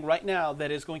something right now that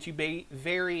is going to be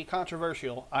very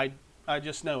controversial. I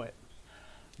just know it.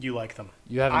 You like them.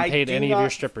 You haven't paid any of your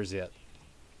strippers yet.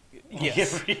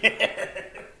 Yes.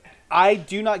 I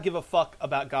do not give a fuck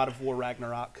about God of War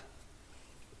Ragnarok.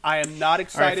 I am not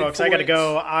excited. All right, folks, for I gotta it.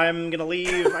 go. I'm gonna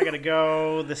leave. I gotta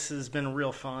go. This has been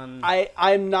real fun.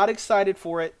 I'm not excited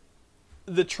for it.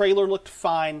 The trailer looked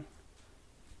fine.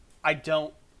 I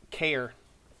don't care.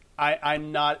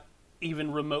 I'm not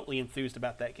even remotely enthused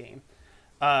about that game.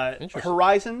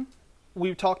 Horizon,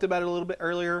 we talked about it a little bit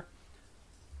earlier.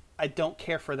 I don't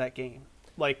care for that game.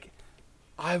 Like,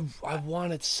 I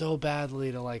wanted so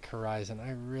badly to like Horizon.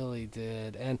 I really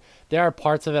did. And there are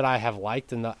parts of it I have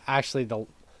liked, and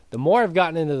the more I've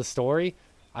gotten into the story,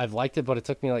 I've liked it, but it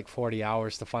took me like 40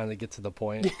 hours to finally get to the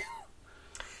point.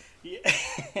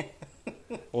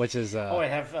 Which is I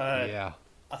have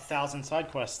 1,000 side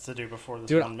quests to do before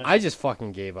this one mission. I just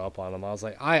fucking gave up on them. I was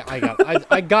like,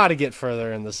 I got to get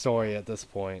further in the story at this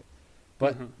point.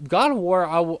 But God of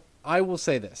War, I will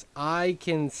say this. I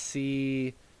can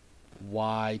see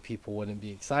why people wouldn't be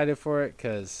excited for it,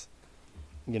 because,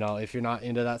 you know, if you're not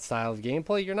into that style of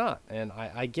gameplay, you're not. And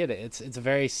I get it. It's a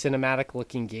very cinematic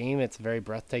looking game. It's a very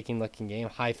breathtaking looking game,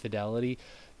 high fidelity.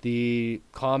 The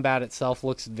combat itself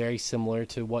looks very similar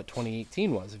to what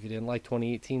 2018 was. If you didn't like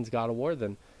 2018's God of War,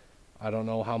 then I don't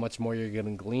know how much more you're going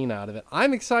to glean out of it.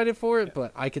 I'm excited for it,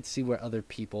 but I could see where other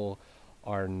people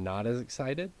are not as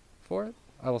excited. for it.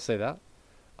 I will say that.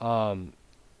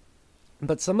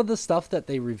 But some of the stuff that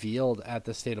they revealed at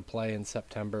the State of Play in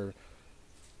September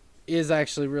is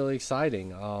actually really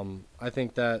exciting. I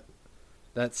think that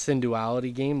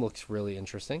Synduality game looks really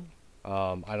interesting.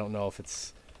 I don't know if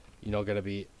it's going to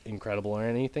be incredible or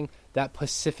anything. That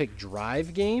Pacific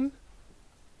Drive game,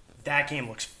 that game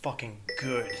looks fucking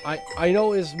good. I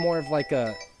know is more of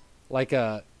like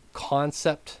a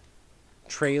concept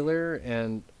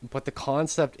trailer, but the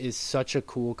concept is such a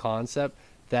cool concept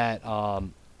that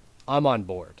I'm on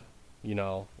board.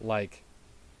 Like,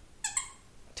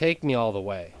 take me all the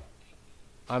way.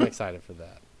 I'm excited for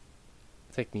that.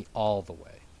 Take me all the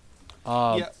way.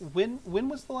 Yeah, when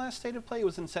was the last State of Play? It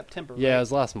was in September, right? Yeah, it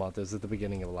was last month. It was at the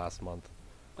beginning of last month.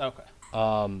 Okay.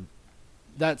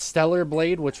 That Stellar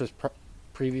Blade, which was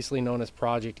previously known as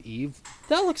Project Eve,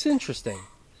 that looks interesting.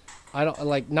 I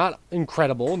don't not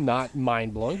incredible, not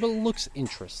mind blowing, but it looks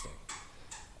interesting.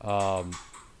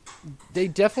 They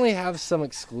definitely have some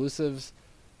exclusives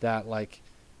that I'm like,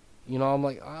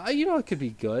 it could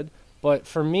be good. But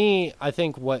for me, I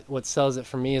think what sells it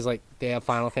for me is they have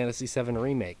Final Fantasy VII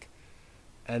Remake,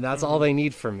 and that's all they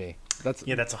need from me. That's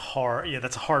a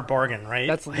hard bargain, right?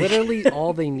 That's literally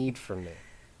all they need from me.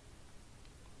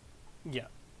 Yeah.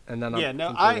 And then I'm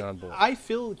completely on board. I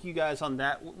feel you guys on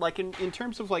that. In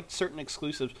terms of certain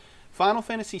exclusives, Final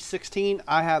Fantasy 16,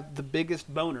 I have the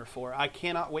biggest boner for. I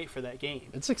cannot wait for that game.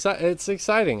 It's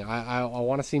exciting. I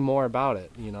want to see more about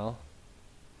it.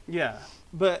 Yeah,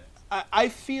 but I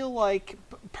feel like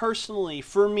personally,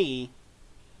 for me,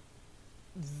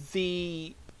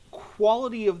 the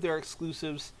quality of their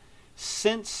exclusives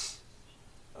since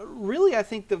really, I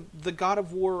think the God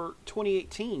of War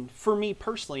 2018 for me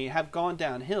personally have gone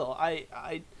downhill.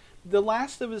 The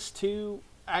Last of Us 2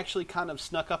 actually kind of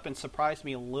snuck up and surprised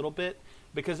me a little bit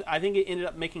because I think it ended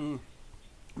up making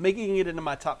it into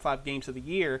my top 5 games of the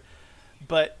year.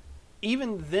 But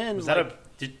even then, was that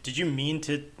did you mean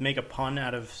to make a pun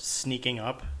out of sneaking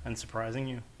up and surprising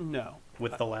you? No,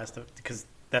 with the Last of, because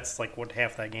that's what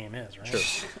half that game is, right?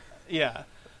 Sure. Yeah.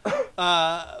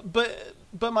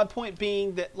 But my point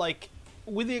being that,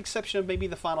 with the exception of maybe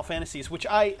the Final Fantasies, which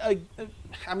I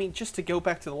mean, just to go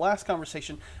back to the last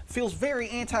conversation, feels very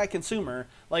anti-consumer.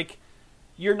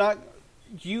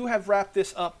 You have wrapped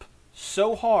this up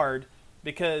so hard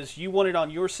because you want it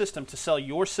on your system to sell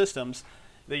your systems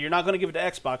that you're not going to give it to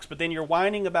Xbox, but then you're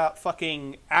whining about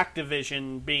fucking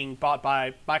Activision being bought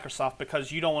by Microsoft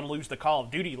because you don't want to lose the Call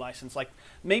of Duty license.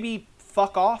 Maybe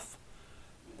fuck off.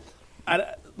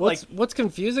 What's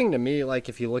confusing to me,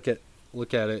 if you look at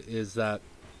it, is that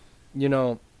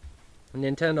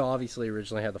Nintendo obviously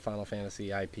originally had the Final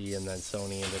Fantasy IP, and then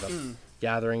Sony ended up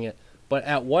gathering it. But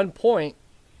at one point,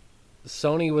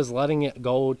 Sony was letting it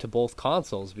go to both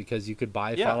consoles because you could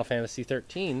buy Final Fantasy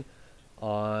 13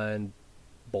 on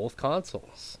both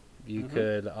consoles. You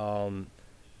could.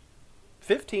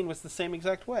 15 was the same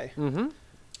exact way. Mm-hmm.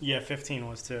 Yeah, 15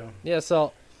 was too. Yeah,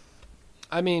 so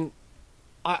I mean,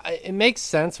 it makes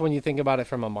sense when you think about it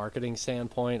from a marketing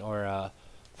standpoint or a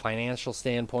financial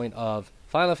standpoint. Of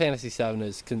Final Fantasy VII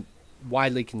is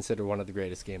widely considered one of the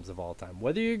greatest games of all time.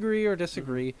 Whether you agree or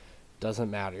disagree, doesn't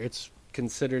matter. It's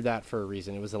considered that for a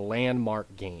reason. It was a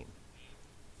landmark game.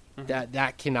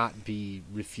 That cannot be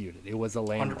refuted. It was a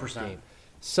landmark 100%. game.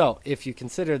 So if you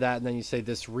consider that, and then you say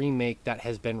this remake that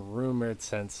has been rumored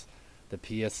since the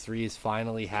PS3 is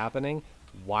finally happening,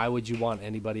 why would you want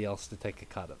anybody else to take a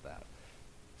cut of that?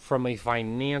 From a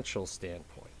financial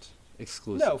standpoint,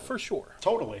 exclusively. No, for sure.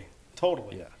 Totally.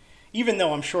 Yeah. Even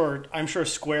though I'm sure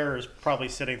Square is probably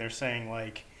sitting there saying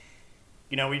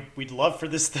we'd love for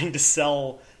this thing to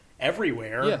sell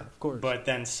everywhere. Yeah, of course. But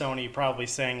then Sony probably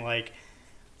saying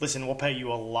listen, we'll pay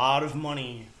you a lot of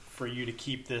money for you to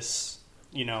keep this,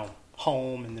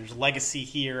 home, and there's legacy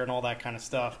here and all that kind of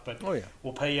stuff. But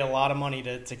we'll pay you a lot of money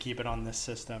to keep it on this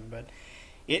system. But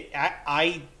if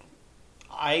I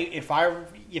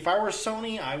were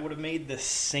Sony, I would have made the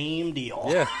same deal.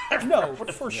 Yeah. No,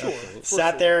 for sure.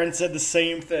 Sat there and said the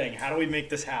same thing. How do we make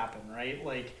this happen, right?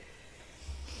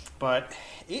 But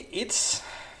it's.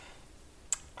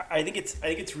 I think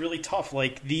it's really tough.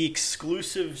 The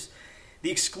exclusives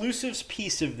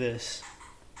piece of this,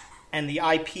 and the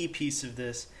IP piece of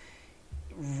this,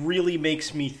 really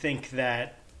makes me think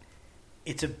that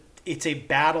it's a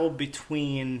battle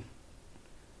between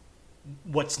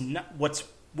what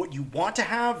you want to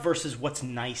have versus what's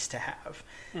nice to have.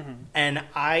 And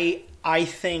I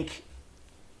think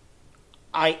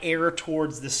I err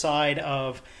towards the side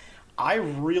of I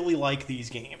really like these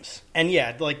games. And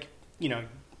yeah,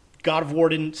 God of War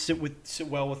didn't sit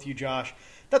well with you, Josh.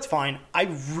 That's fine. I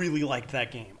really liked that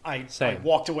game. I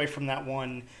walked away from that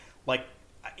one like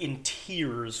in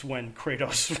tears when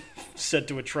Kratos said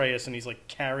to Atreus, and he's like,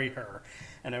 "Carry her,"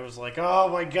 and I was like, "Oh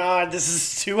my god, this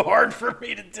is too hard for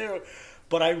me to do."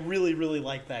 But I really, really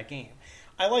liked that game.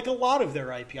 I like a lot of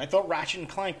their IP. I thought Ratchet and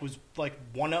Clank was like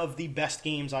one of the best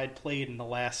games I'd played in the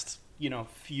last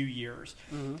few years.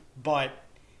 Mm-hmm. But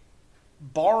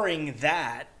barring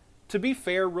that. To be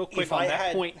fair, real quick on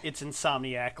that point, it's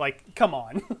Insomniac. Like, come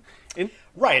on.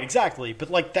 Right, exactly. But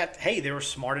like that, hey, they were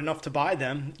smart enough to buy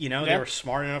them. They were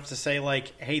smart enough to say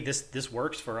like, hey, this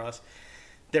works for us.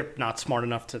 They're not smart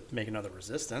enough to make another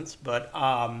Resistance, but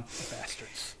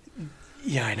bastards.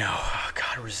 Yeah, I know. Oh,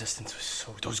 God, Resistance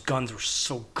was those guns were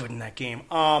so good in that game.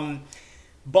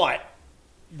 But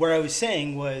what I was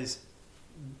saying was,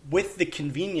 with the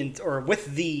convenience or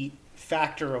with the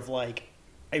factor of like,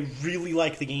 I really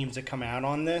like the games that come out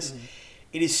on this. Mm-hmm.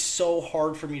 It is so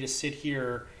hard for me to sit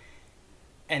here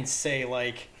and say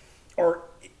like, or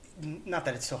not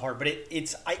that it's so hard, but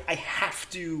I have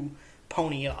to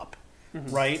pony up,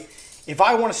 mm-hmm. right? If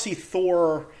I want to see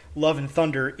Thor: Love and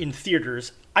Thunder in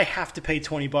theaters, I have to pay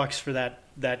 $20 for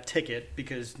that ticket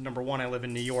because number one, I live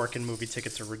in New York and movie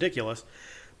tickets are ridiculous,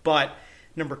 but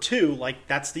number two, like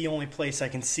that's the only place I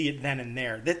can see it then and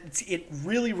there. It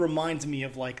really reminds me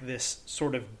of like this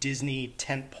sort of Disney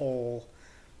tentpole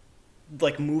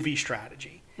like movie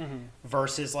strategy, mm-hmm.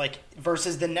 versus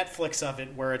the Netflix of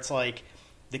it, where it's like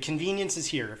the convenience is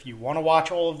here. If you want to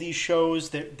watch all of these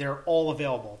shows, they're all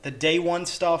available. The day one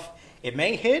stuff, it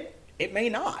may hit, it may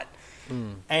not.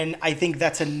 And I think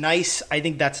that's nice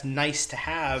to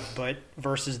have, but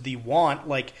versus the want,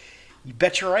 like, you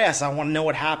bet your ass I want to know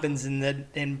what happens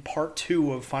in part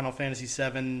 2 of Final Fantasy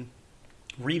VII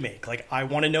Remake. Like, I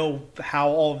want to know how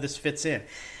all of this fits in.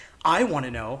 I want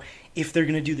to know if they're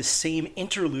going to do the same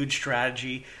interlude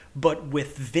strategy, but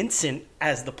with Vincent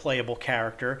as the playable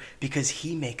character, because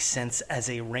he makes sense as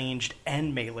a ranged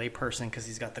and melee person because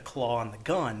he's got the claw and the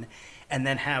gun, and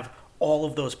then have all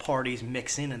of those parties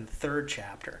mix in the third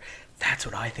chapter. That's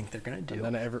what I think they're going to do.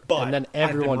 And then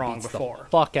everyone beats the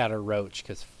fuck out of Roach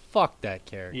because fuck that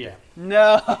character. Yeah.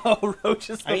 No,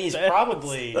 Roach is the best.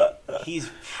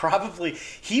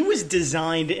 He was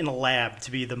designed in a lab to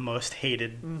be the most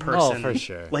hated person. Oh, for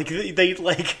sure. Like they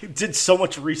like did so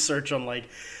much research on like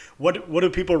what do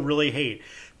people really hate?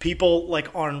 People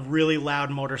like on really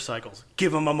loud motorcycles.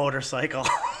 Give them a motorcycle.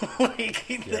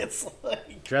 That's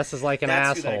like dresses like an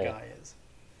asshole. That's who that guy is.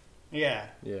 Yeah.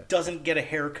 Doesn't get a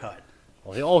haircut.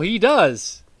 Oh, he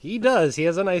does. He does. He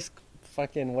has a nice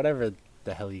fucking whatever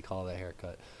the hell you call that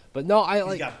haircut. But no,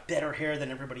 He's got better hair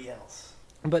than everybody else.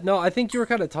 But no, I think you were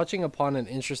kind of touching upon an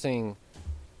interesting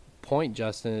point,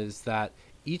 Justin, is that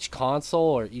each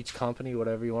console or each company,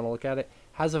 whatever you want to look at it,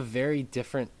 has a very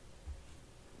different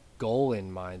goal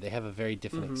in mind. They have a very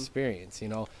different mm-hmm. experience.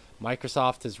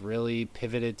 Microsoft has really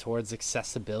pivoted towards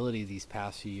accessibility these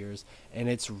past few years, and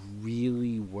it's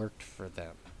really worked for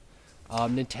them.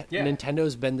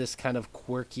 Nintendo's been this kind of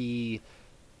quirky,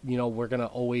 we're going to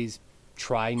always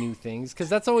try new things, because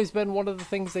that's always been one of the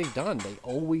things they've done. They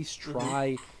always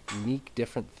try mm-hmm. unique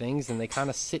different things, and they kind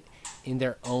of sit in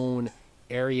their own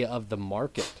area of the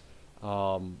market.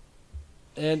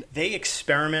 And they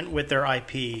experiment with their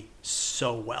IP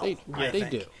so well. They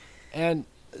do. And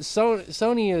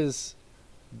Sony has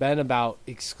been about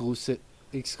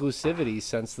exclusivity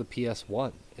since the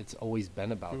PS1. It's always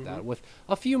been about mm-hmm. that, with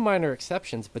a few minor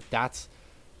exceptions, but that's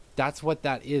what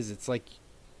that is. It's like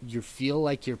you feel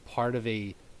like you're part of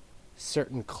a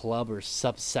certain club or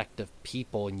subsect of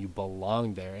people and you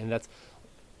belong there. And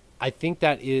I think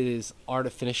that is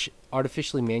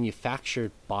artificially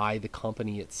manufactured by the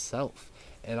company itself.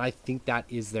 And I think that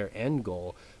is their end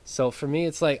goal. So for me,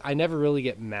 it's like I never really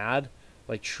get mad,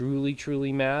 like truly,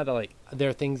 truly mad. Like there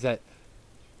are things that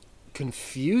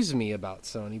confuse me about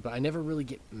Sony, but I never really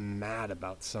get mad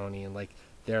about Sony and like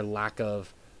their lack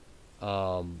of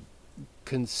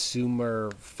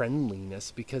consumer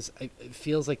friendliness, because it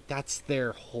feels like that's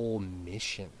their whole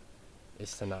mission,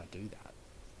 is to not do that.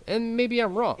 And maybe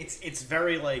I'm wrong. It's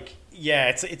very like,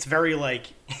 it's very like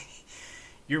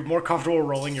you're more comfortable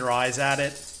rolling your eyes at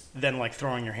it than like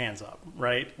throwing your hands up,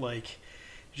 right? Like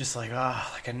just like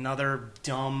like another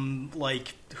dumb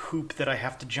like hoop that I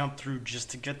have to jump through just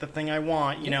to get the thing I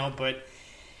want, but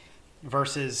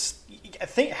versus I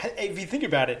think if you think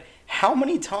about it, how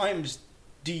many times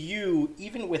do you,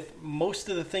 even with most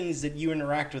of the things that you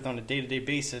interact with on a day-to-day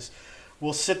basis,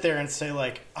 will sit there and say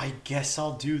like, I guess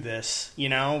I'll do this,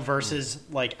 versus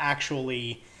like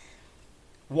actually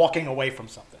walking away from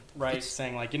something, right?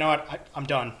 Saying like, you know what, I'm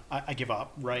done. I give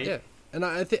up, right? Yeah. And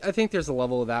I think there's a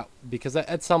level of that because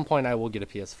at some point I will get a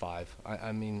PS5.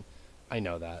 I mean, I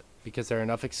know that because there are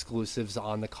enough exclusives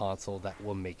on the console that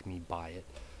will make me buy it.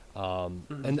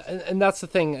 And that's the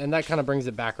thing, and that kind of brings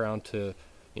it back around to,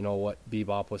 what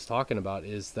Bebop was talking about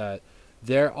is that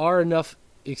there are enough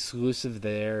exclusive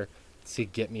there to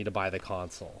get me to buy the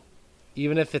console,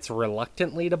 even if it's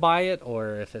reluctantly to buy it,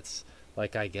 or if it's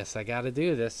like I guess I got to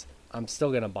do this. I'm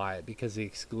still gonna buy it because the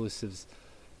exclusives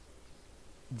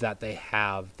that they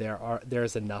have,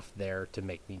 there's enough there to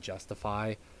make me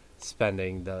justify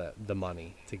spending the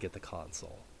money to get the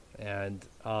console. And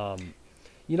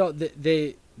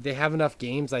they have enough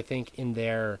games, I think, in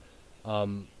their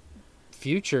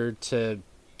future to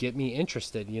get me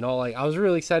interested. Like I was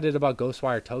really excited about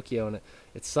Ghostwire Tokyo, and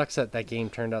it sucks that game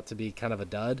turned out to be kind of a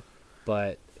dud,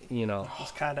 but it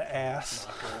was kind of ass.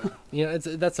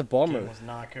 That's a bummer. Game was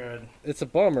not good. It's a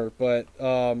bummer, but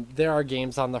there are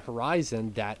games on the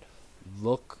horizon that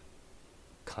look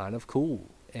kind of cool,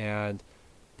 and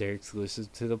they're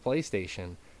exclusive to the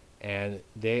PlayStation, and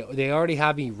they already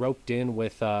have me roped in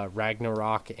with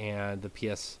Ragnarok and the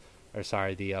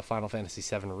Final Fantasy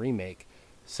VII Remake.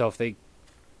 So if they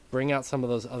bring out some of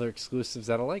those other exclusives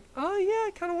that are like, oh yeah,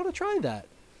 I kind of want to try that,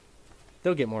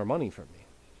 they'll get more money from me.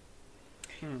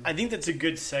 I think that's a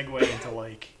good segue into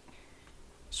like,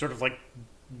 sort of like,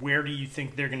 where do you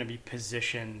think they're going to be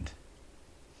positioned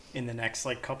in the next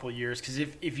like couple of years? Because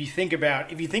if you think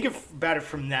about it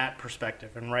from that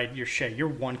perspective, and right, you're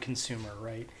one consumer,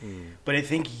 right? But I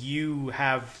think you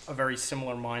have a very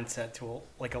similar mindset to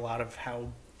like a lot of how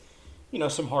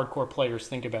some hardcore players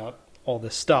think about all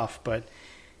this stuff. But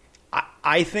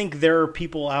I think there are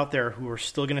people out there who are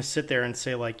still going to sit there and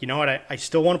say, like, you know what, I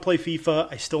still want to play FIFA,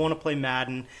 I still want to play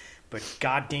Madden, but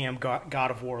goddamn,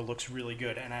 God of War looks really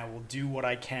good, and I will do what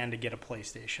I can to get a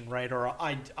PlayStation, right? Or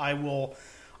I will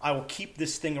keep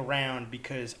this thing around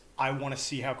because I want to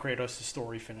see how Kratos'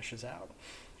 story finishes out.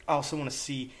 I also want to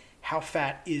see how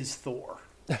fat is Thor,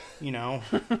 I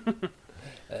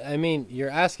mean, you're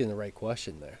asking the right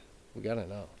question there. We got to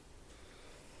know.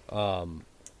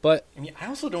 But I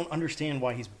also don't understand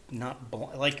why he's not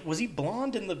blonde. Like, was he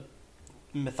blonde in the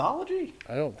mythology?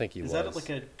 I don't think he was. Is that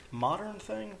like a modern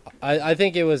thing? I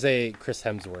think it was a Chris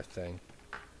Hemsworth thing.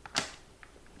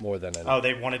 More than anything. Oh,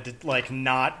 they wanted to like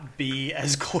not be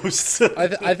as close to.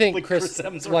 I think like, Chris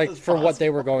Hemsworth like as for possible. what they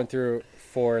were going through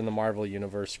for in the Marvel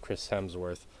universe, Chris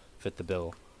Hemsworth fit the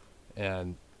bill,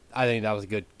 and I think that was a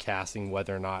good casting.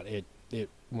 Whether or not it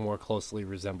more closely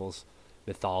resembles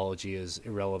mythology is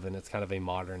irrelevant. It's kind of a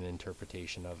modern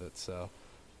interpretation of it. So,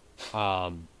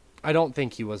 I don't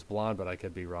think he was blonde, but I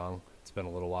could be wrong. It's been a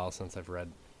little while since I've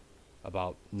read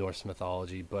about Norse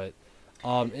mythology, but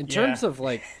in terms of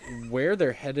like where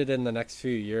they're headed in the next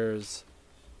few years,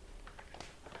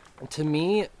 to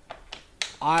me,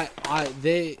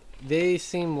 they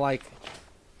seem like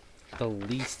the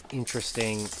least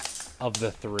interesting of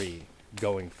the three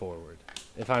going forward.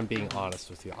 If I'm being honest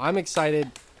with you, I'm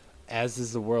excited, as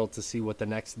is the world, to see what the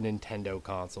next Nintendo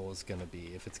console is going to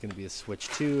be. If it's going to be a Switch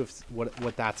 2,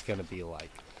 what that's going to be like.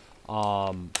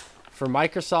 For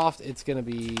Microsoft, it's going to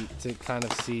be to kind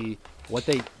of see what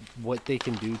they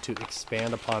can do to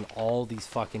expand upon all these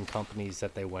fucking companies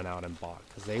that they went out and bought,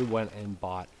 because they went and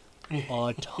bought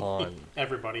a ton.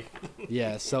 Everybody.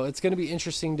 Yeah, so it's going to be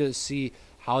interesting to see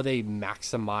how they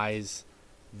maximize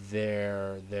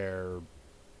their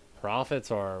profits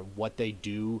or what they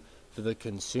do for the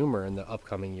consumer in the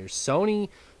upcoming years. Sony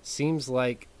seems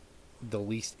like the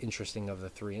least interesting of the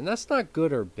three, and that's not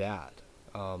good or bad.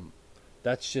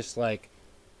 That's just like,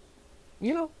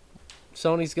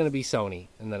 Sony's going to be Sony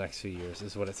in the next few years,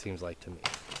 is what it seems like to me.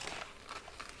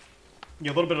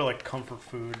 Yeah, a little bit of like comfort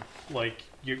food, like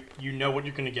you know what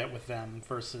you're going to get with them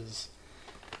versus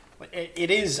it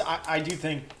is. I do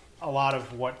think a lot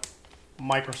of what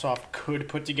Microsoft could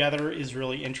put together is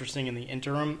really interesting in the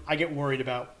interim. I get worried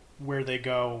about where they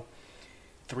go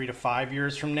 3 to 5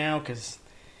 years from now, because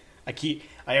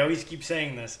I always keep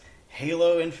saying this.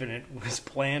 Halo Infinite was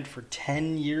planned for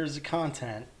 10 years of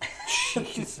content.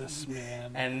 Jesus,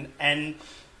 man.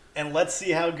 And let's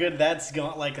see how good that's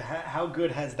gone. Like, how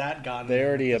good has that gotten? They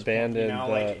already at this point,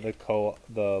 abandoned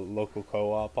the local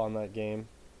co-op on that game,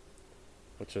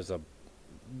 which was a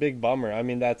big bummer. I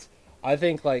mean, I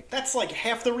think that's like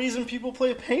half the reason people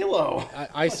play Halo.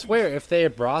 I swear, if they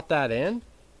had brought that in,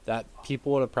 that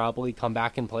people would have probably come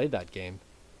back and played that game.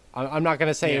 I'm not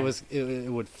gonna say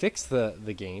it would fix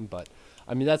the game, but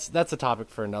I mean that's a topic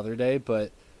for another day.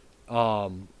 But yeah,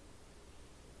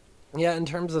 in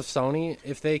terms of Sony,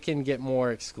 if they can get more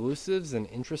exclusives and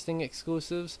interesting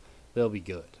exclusives, they'll be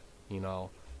good.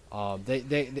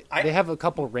 They have a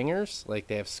couple ringers, like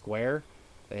they have Square,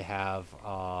 they have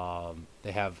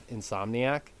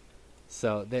Insomniac,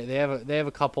 so they have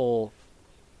a couple.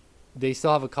 They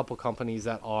still have a couple companies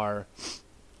that are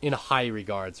in high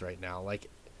regards right now. Like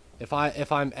if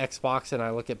I'm Xbox and I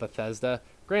look at Bethesda,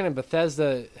 granted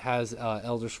Bethesda has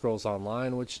Elder Scrolls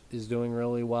Online, which is doing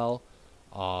really well.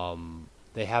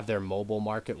 They have their mobile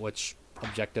market, which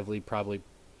objectively probably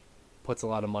puts a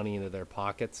lot of money into their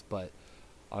pockets, but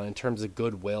in terms of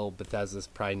goodwill, Bethesda's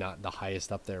probably not the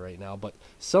highest up there right now. But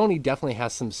Sony definitely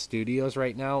has some studios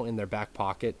right now in their back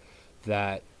pocket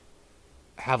that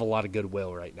have a lot of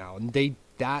goodwill right now, and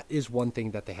that is one thing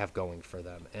that they have going for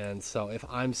them. And so if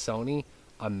I'm Sony,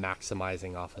 I'm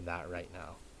maximizing off of that right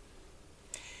now.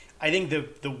 I think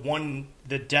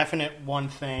the definite one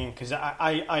thing, because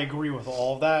I agree with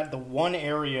all of that. The one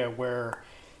area where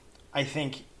I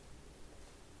think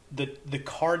the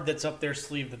card that's up their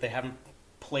sleeve that they haven't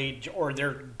played or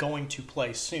they're going to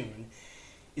play soon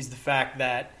is the fact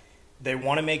that they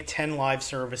want to make 10 live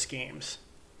service games,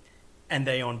 and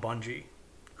they own Bungie,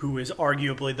 who is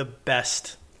arguably the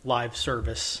best live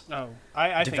service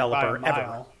I developer think by a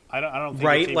mile. ever. I don't think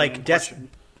Right? it's even Like in question.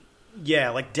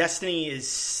 like Destiny is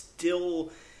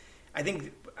still. I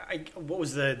think what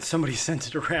was somebody sent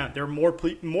it around. There are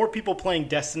more people playing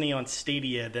Destiny on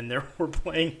Stadia than there were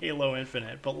playing Halo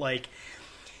Infinite. But like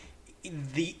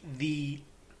the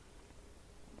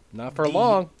Not for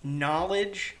long.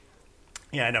 knowledge.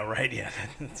 Yeah, I know, right? Yeah,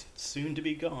 it's soon to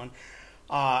be gone.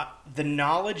 The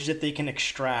knowledge that they can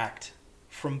extract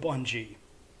from Bungie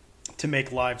to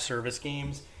make live service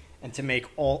games and to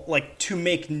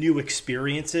make new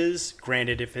experiences,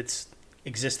 granted if it's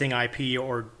existing IP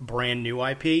or brand new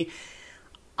IP,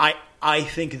 I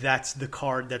think that's the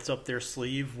card that's up their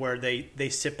sleeve, where they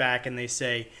sit back and they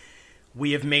say,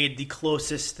 we have made the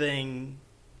closest thing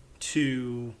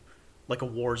to like a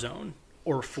Warzone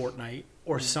or Fortnite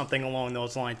or something along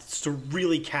those lines, to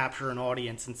really capture an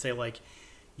audience and say, like,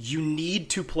 you need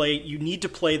to play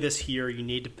this here, you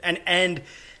need to, and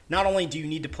not only do you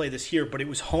need to play this here, but it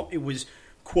was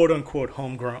quote unquote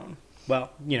homegrown.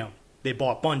 Well, they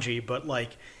bought Bungie, but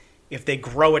like if they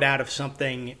grow it out of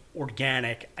something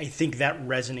organic, I think that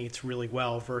resonates really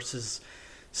well versus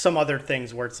some other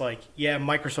things where it's like, yeah,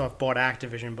 Microsoft bought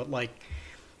Activision, but like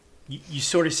you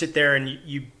sort of sit there and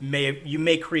you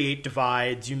may create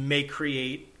divides, you may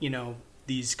create,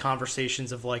 these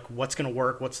conversations of like, what's going to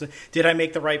work? Did I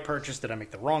make the right purchase? Did I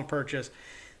make the wrong purchase?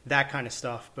 That kind of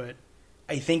stuff. But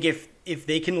I think if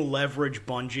they can leverage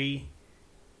Bungie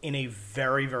in a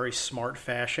very, very smart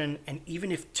fashion, and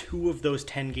even if 2 of those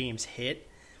 10 games hit,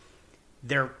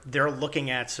 they're looking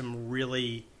at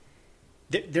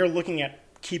they're looking at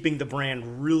keeping the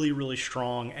brand really, really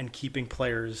strong and keeping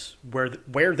players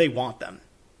where they want them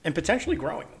and potentially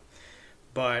growing them.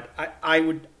 But I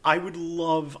would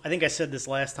love, I think I said this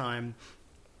last time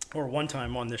or one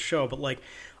time on this show, but like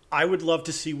I would love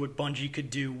to see what Bungie could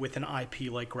do with an IP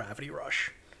like Gravity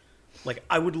Rush. Like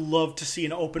I would love to see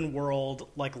an open world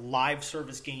like live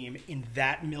service game in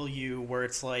that milieu where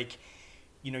it's like,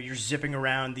 you're zipping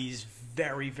around these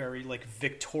very, very like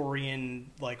Victorian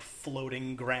like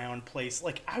floating ground place.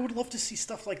 Like I would love to see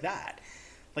stuff like that.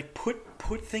 Like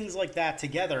put things like that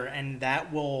together, and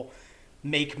that will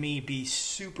make me be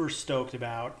super stoked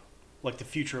about like the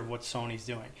future of what Sony's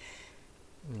doing.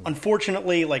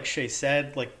 Unfortunately, like Shay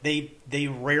said, like they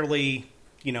rarely,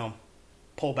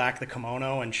 pull back the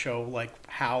kimono and show like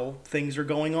how things are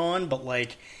going on, but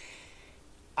like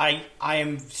I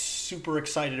am super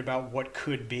excited about what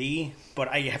could be, but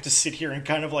I have to sit here and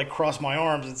kind of like cross my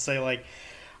arms and say like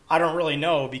I don't really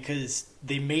know, because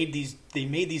they made these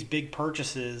big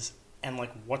purchases, and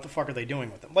like what the fuck are they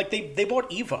doing with them? Like they bought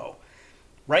Evo,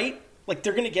 right? Like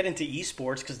they're going to get into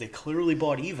esports because they clearly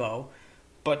bought Evo,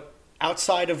 but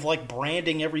outside of like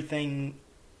branding everything,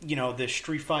 the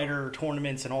Street Fighter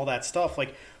tournaments and all that stuff,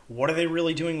 like what are they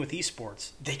really doing with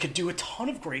esports? They could do a ton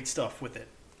of great stuff with it,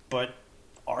 but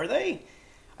are they?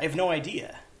 I have no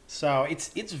idea. So it's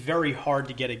very hard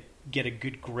to get a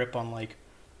good grip on like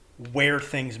where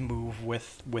things move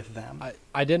with them.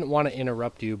 I didn't want to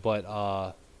interrupt you,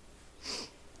 but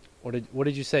what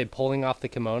did you say? Pulling off the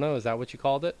kimono? Is that what you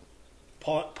called it?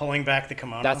 Pulling back the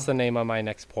kimono. That's the name of my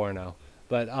next porno.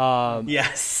 But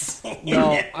yes.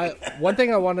 No, one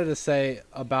thing I wanted to say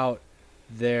about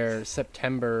their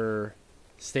September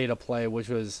state of play, which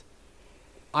was,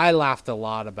 I laughed a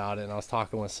lot about it, and I was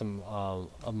talking with some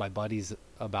of my buddies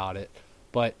about it.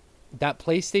 But that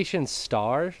PlayStation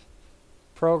Star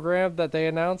program that they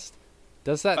announced,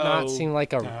 does that not seem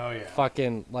like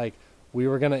fucking like we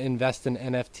were gonna invest in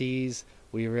NFTs?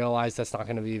 We realized that's not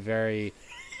gonna be very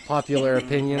popular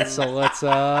opinion. So let's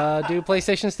do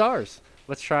PlayStation Stars.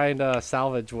 Let's try and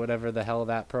salvage whatever the hell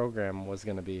that program was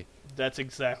going to be. That's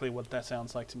exactly what that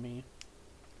sounds like to me.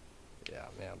 Yeah,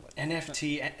 man.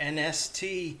 NFT,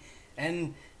 NST,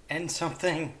 N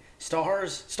something.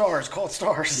 Stars, call it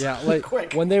Stars. Yeah, like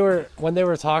quick. when they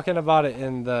were talking about it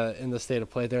in the state of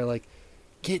play, they're like,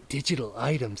 get digital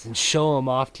items and show them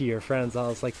off to your friends. I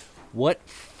was like, what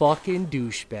fucking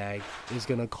douchebag is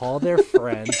gonna call their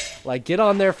friend, like get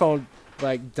on their phone,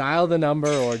 like dial the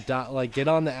number or like get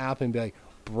on the app and be like,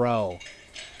 bro,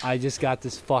 I just got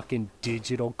this fucking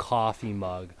digital coffee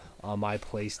mug on my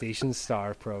PlayStation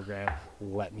Star program.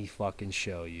 Let me fucking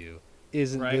show you.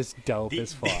 Isn't this dope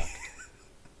as fuck?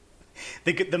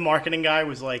 The marketing guy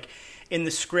was like, in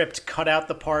the script, cut out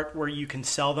the part where you can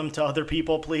sell them to other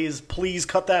people, please. Please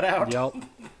cut that out. Yep.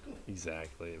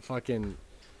 Exactly. Fucking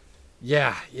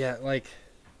yeah, like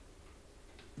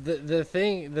the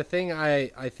thing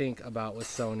I think about with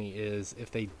Sony is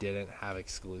if they didn't have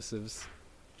exclusives,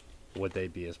 would they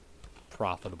be as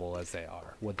profitable as they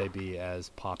are? Would they be as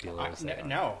popular as they are?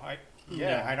 No,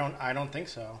 I don't think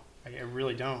so. I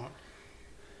really don't.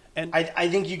 And I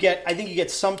think you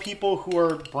get some people who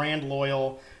are brand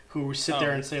loyal who sit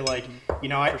there and say like, you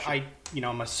know,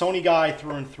 I'm a Sony guy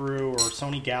through and through, or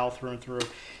Sony gal through and through,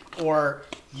 or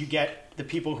you get the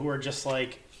people who are just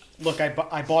like, look,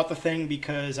 I bought the thing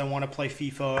because I want to play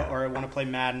FIFA or I want to play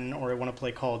Madden or I want to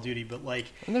play Call of Duty, but like,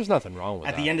 and there's nothing wrong with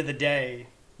that. At the end of the day,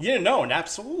 and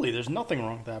absolutely, there's nothing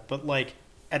wrong with that. But like,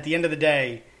 at the end of the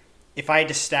day, if I had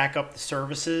to stack up the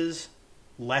services,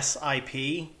 less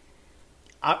IP,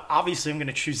 obviously I'm going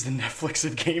to choose the Netflix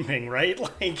of gaming, right?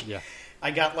 Like, yeah. I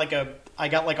got like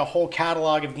a whole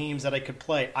catalog of games that I could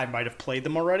play. I might have played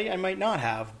them already, I might not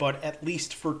have, but at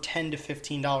least for $10 to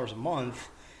 $15 a month,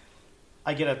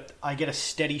 I get a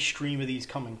steady stream of these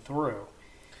coming through.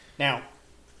 Now,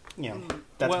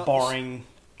 that's barring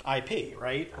IP,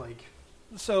 right? Like,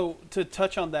 so to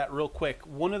touch on that real quick,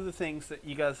 one of the things that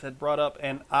you guys had brought up,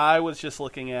 and I was just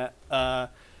looking at,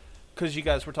 because you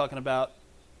guys were talking about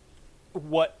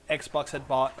what Xbox had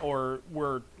bought or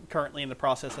were currently in the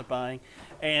process of buying.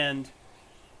 And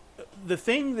the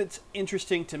thing that's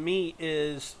interesting to me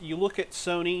is you look at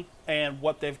Sony and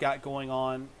what they've got going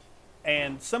on,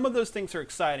 and some of those things are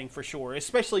exciting for sure,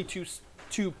 especially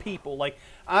to people. Like,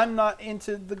 I'm not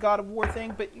into the God of War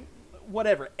thing, but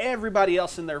whatever. Everybody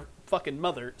else in their fucking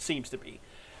mother seems to be.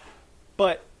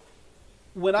 But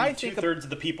when I think... 2/3 of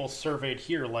the people surveyed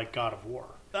here like God of War.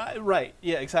 Right,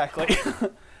 yeah, exactly.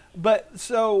 But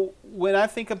so when I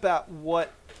think about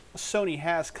what Sony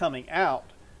has coming out,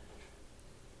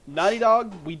 Naughty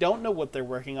Dog, we don't know what they're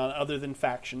working on other than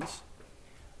Factions.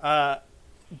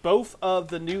 Both of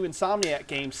the new Insomniac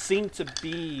games seem to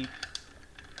be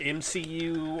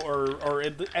MCU or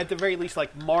at the very least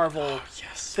like Marvel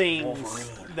things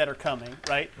Wolverine. That are coming,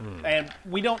 right? And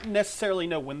we don't necessarily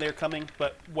know when they're coming,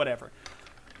 but whatever.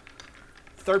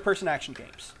 Third-person action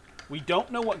games. We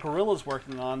don't know what Guerrilla's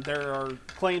working on. There are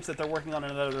claims that they're working on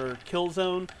another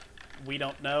Killzone. We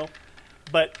don't know.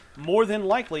 But more than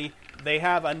likely, they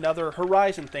have another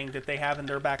Horizon thing that they have in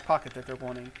their back pocket that they're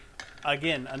wanting.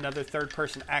 Again, another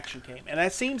third-person action game. And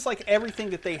that seems like everything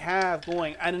that they have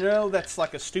going. I know that's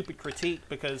like a stupid critique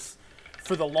because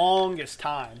for the longest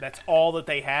time, that's all that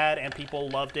they had and people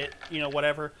loved it,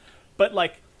 whatever. But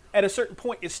like at a certain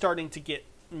point, it's starting to get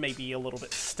maybe a little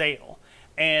bit stale.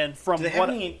 And from do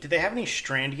they have any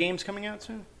Strand games coming out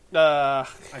soon?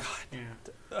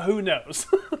 Who knows?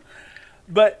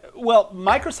 But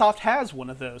Microsoft has one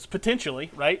of those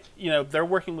potentially, right? They're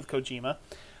working with Kojima.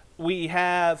 We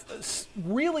have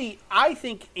really, I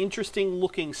think, interesting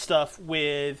looking stuff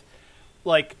with,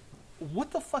 like,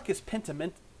 what the fuck is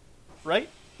Pentiment, right?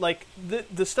 Like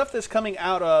the stuff that's coming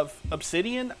out of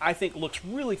Obsidian, I think looks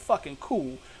really fucking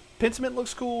cool. Pentiment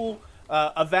looks cool.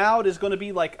 Avowed is going to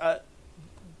be like a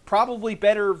probably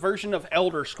better version of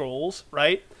Elder Scrolls,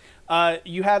 right?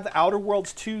 You have the Outer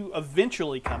Worlds 2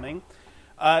 eventually coming.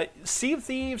 Sea of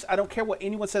Thieves, I don't care what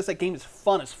anyone says, that game is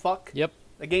fun as fuck. Yep.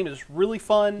 The game is really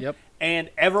fun. Yep. And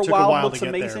Everwild looks to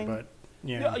get amazing.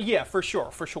 there, but yeah, for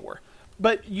sure.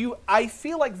 But I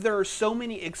feel like there are so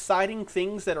many exciting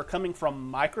things that are coming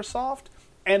from Microsoft,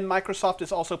 and Microsoft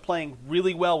is also playing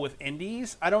really well with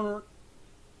indies.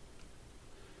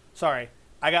 Sorry,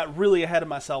 I got really ahead of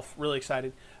myself, really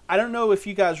excited. I don't know if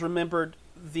you guys remembered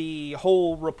the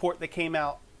whole report that came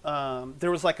out.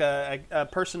 There was like a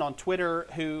person on Twitter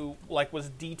who like was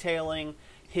detailing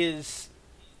his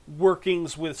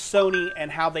workings with Sony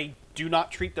and how they do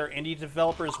not treat their indie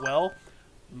developers well.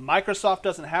 Microsoft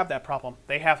doesn't have that problem.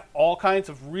 They have all kinds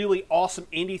of really awesome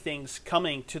indie things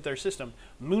coming to their system.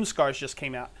 Moonscars just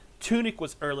came out. Tunic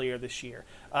was earlier this year.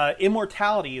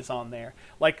 Immortality is on there.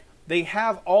 Like, they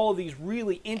have all of these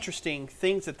really interesting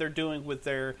things that they're doing with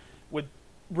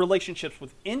relationships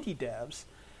with indie devs.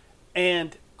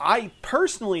 And I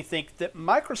personally think that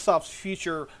Microsoft's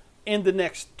future in the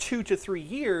next 2 to 3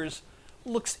 years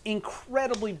looks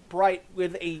incredibly bright,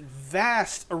 with a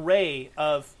vast array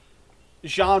of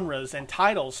genres and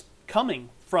titles coming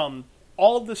from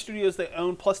all of the studios they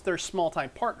own, plus their small-time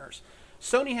partners.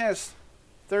 Sony has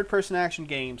third-person action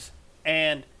games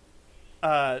and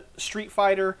Street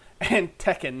Fighter and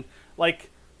Tekken. Like,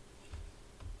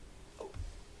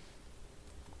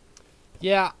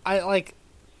 yeah,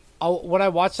 when I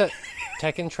watched that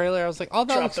Tekken trailer, I was like, "Oh,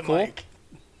 that looks cool." Mic.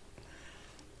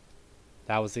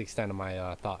 That was the extent of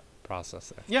my thought process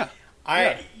there. yeah.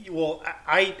 I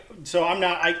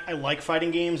like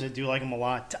fighting games. I do like them a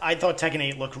lot. I thought Tekken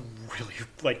 8 looked really,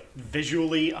 like,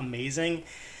 visually amazing.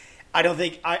 I don't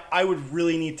think I would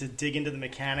really need to dig into the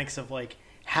mechanics of, like,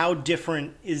 how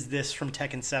different is this from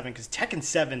Tekken 7? Because Tekken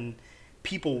 7,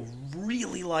 people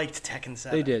really liked Tekken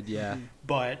 7. They did, yeah.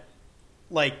 But,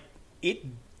 like,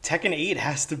 Tekken 8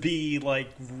 has to be, like,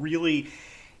 really...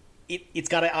 It's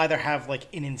got to either have, like,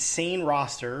 an insane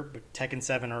roster, but Tekken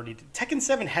 7 already did. Tekken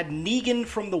 7 had Negan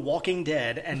from The Walking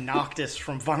Dead and Noctis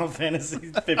from Final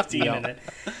Fantasy 15 in it.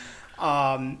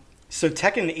 So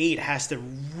Tekken 8 has to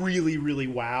really, really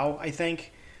wow, I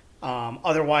think.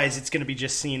 Otherwise, it's going to be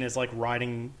just seen as, like,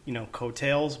 riding,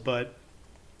 coattails. But,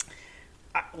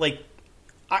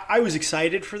 I was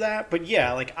excited for that. But,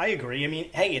 yeah, like, I agree. I mean,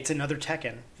 hey, it's another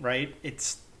Tekken, right?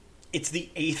 It's the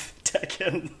 8th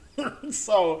Tekken.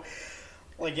 So,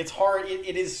 like, it's hard.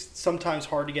 It is sometimes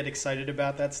hard to get excited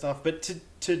about that stuff. But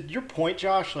to your point,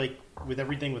 Josh, like, with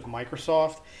everything with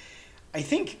Microsoft, I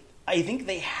think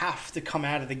they have to come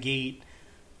out of the gate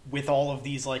with all of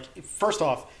these. Like, first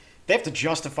off, they have to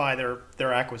justify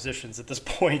their acquisitions at this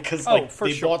point, because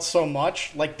they bought so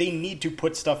much. Like, they need to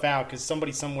put stuff out, because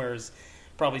somebody somewhere is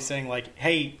probably saying, like,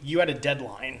 hey, you had a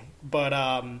deadline. But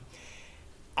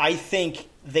I think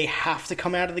they have to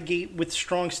come out of the gate with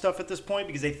strong stuff at this point,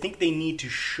 because I think they need to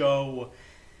show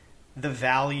the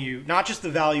value, not just the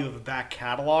value of a back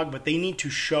catalog, but they need to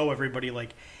show everybody,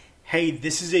 like, hey,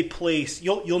 this is a place,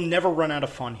 you'll never run out of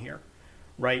fun here,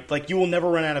 right? Like, you will never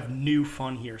run out of new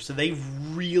fun here. So they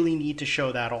really need to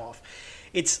show that off.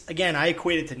 It's, again, I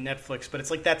equate it to Netflix, but it's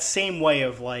like that same way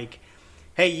of, like,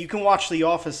 hey, you can watch The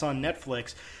Office on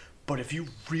Netflix, but if you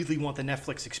really want the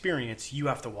Netflix experience, you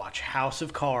have to watch House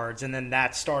of Cards. And then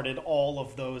that started all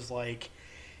of those, like,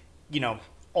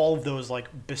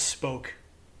 bespoke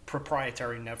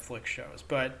proprietary Netflix shows.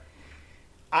 But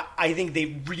I think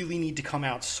they really need to come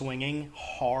out swinging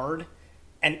hard,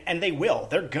 and they will.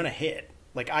 They're going to hit.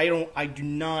 Like, I do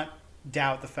not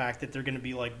doubt the fact that they're going to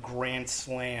be, like, grand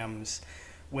slams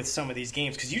with some of these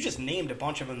games, because you just named a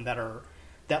bunch of them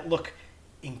that look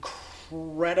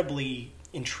incredibly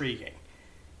intriguing.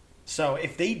 So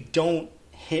if they don't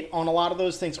hit on a lot of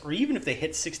those things, or even if they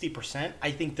hit 60%,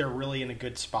 I think they're really in a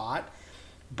good spot.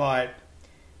 But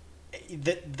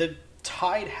the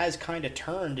tide has kind of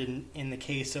turned in the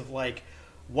case of, like,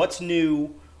 what's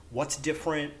new, what's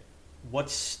different,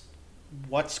 what's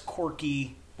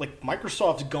quirky. Like,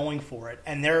 Microsoft's going for it,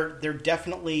 and they're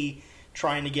definitely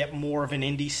trying to get more of an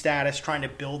indie status, trying to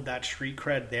build that street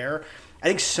cred there. I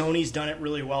think Sony's done it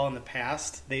really well in the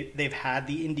past. They've had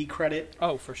the indie credit.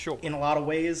 Oh, for sure. In a lot of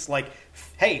ways. Like,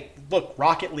 hey, look,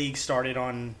 Rocket League started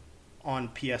on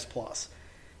PS Plus.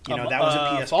 That was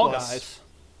a PS Fall Plus. Guys.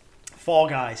 Fall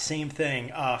Guys, same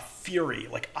thing. Fury,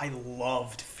 like, I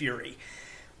loved Fury.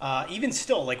 Even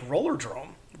still, like, Rollerdrome.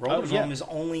 Rollerdrome is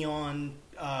only on,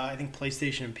 I think,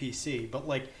 PlayStation and PC. But,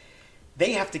 like,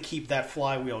 they have to keep that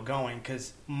flywheel going,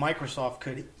 because Microsoft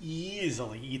could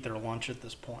easily eat their lunch at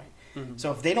this point. Mm-hmm.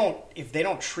 So if they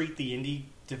don't treat the indie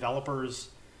developers,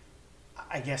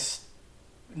 I guess,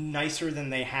 nicer than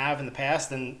they have in the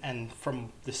past, and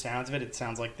from the sounds of it, it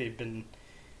sounds like they've been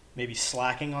maybe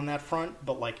slacking on that front.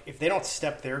 But, like, if they don't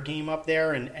step their game up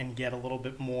there and get a little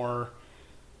bit more,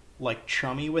 like,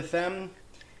 chummy with them,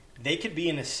 they could be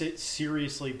in a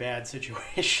seriously bad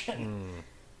situation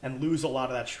and lose a lot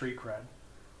of that street cred.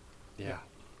 Yeah.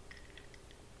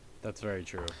 That's very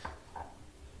true.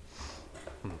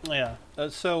 Yeah.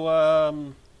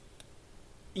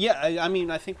 I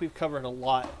mean, I think we've covered a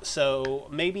lot. So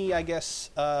maybe, I guess,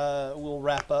 we'll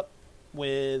wrap up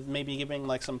with maybe giving,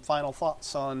 like, some final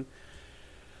thoughts on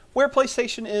where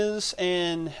PlayStation is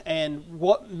and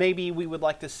what maybe we would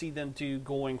like to see them do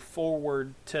going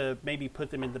forward to maybe put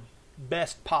them in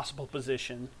best possible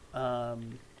position.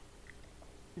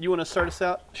 You want to start us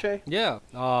out, Shay? Yeah.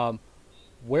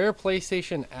 Where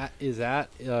PlayStation is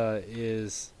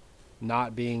is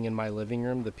not being in my living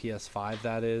room, the PS5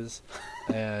 that is,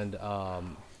 and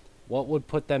what would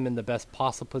put them in the best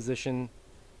possible position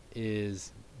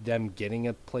is them getting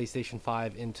a PlayStation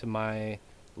 5 into my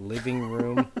living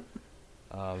room,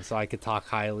 so I could talk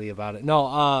highly about it.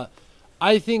 No,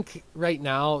 I think right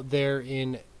now they're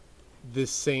in the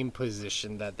same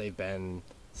position that they've been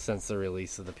since the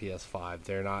release of the PS5.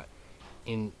 They're not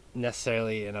in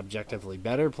necessarily an objectively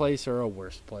better place or a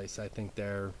worse place. I think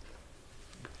they're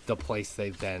the place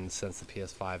they've been since the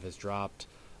PS5 has dropped.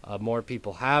 More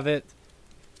people have it.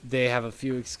 They have a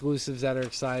few exclusives that are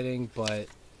exciting, but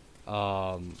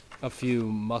a few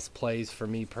must plays for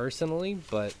me personally.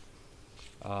 But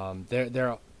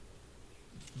there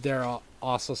are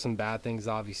also some bad things,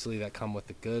 obviously, that come with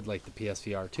the good, like the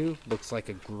PSVR 2. Looks like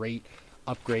a great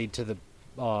upgrade to the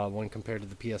when compared to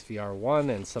the PSVR 1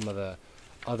 and some of the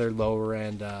other lower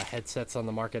end headsets on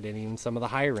the market, and even some of the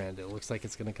higher end. It looks like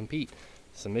it's going to compete.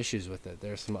 Some issues with it.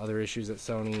 There's some other issues that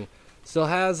Sony still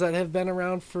has that have been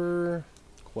around for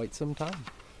quite some time.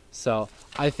 So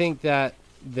I think that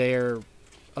they're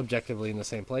objectively in the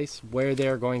same place. Where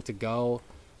they're going to go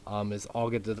is all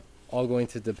going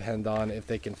to depend on if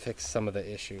they can fix some of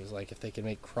the issues. Like if they can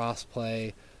make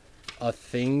crossplay a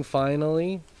thing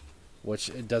finally, which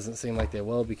it doesn't seem like they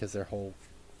will because their whole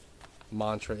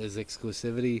mantra is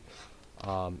exclusivity.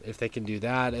 If they can do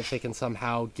that, if they can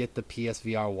somehow get the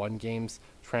PSVR 1 games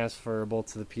transferable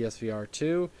to the PSVR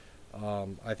 2,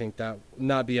 I think that will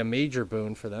not be a major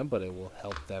boon for them, but it will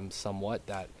help them somewhat.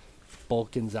 That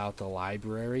bulkens out the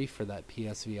library for that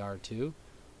PSVR 2.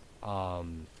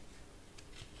 And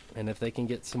if they can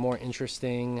get some more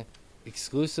interesting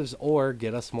exclusives or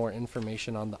get us more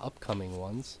information on the upcoming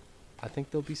ones, I think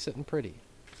they'll be sitting pretty.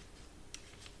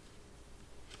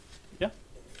 Yeah.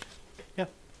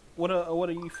 What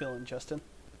are you feeling, Justin?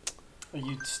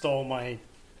 You stole my...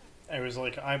 I was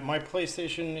like, my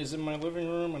PlayStation is in my living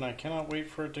room, and I cannot wait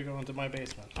for it to go into my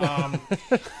basement. Great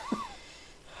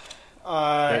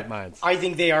minds. I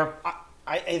think they are...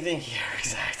 I think... Yeah,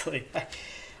 exactly.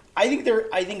 I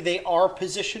think they are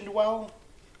positioned well.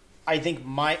 I think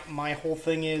my whole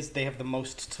thing is they have the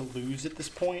most to lose at this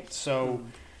point, so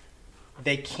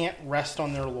they can't rest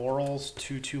on their laurels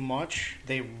too much.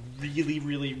 They really,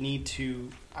 really need to,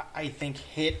 I think,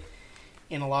 hit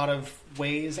in a lot of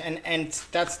ways, and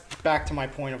that's back to my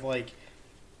point of like,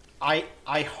 I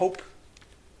hope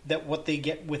that what they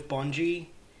get with Bungie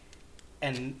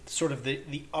and sort of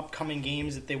the upcoming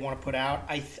games that they want to put out,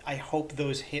 I hope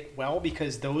those hit well,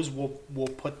 because those will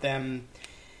put them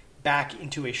back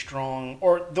into a strong,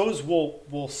 or those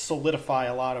will solidify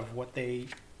a lot of what they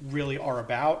really are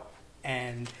about,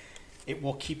 and it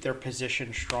will keep their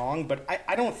position strong. But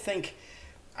I don't think,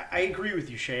 I agree with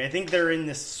you, Shay. I think they're in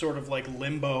this sort of like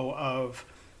limbo of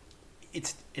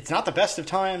it's not the best of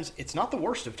times, it's not the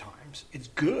worst of times. It's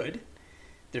good.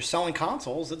 They're selling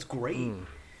consoles, that's great.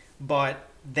 But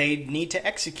they need to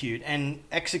execute, and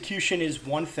execution is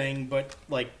one thing, but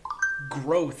like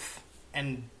growth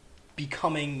and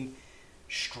becoming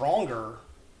stronger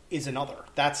is another.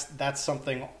 That's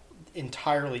something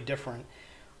entirely different.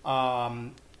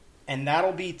 And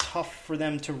that'll be tough for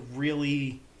them to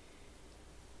really...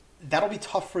 That'll be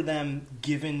tough for them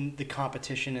given the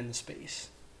competition in the space,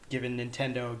 given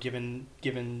Nintendo, given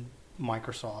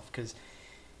Microsoft, because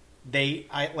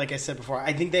like I said before,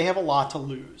 I think they have a lot to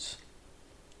lose.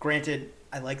 Granted,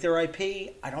 I like their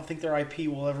IP. I don't think their IP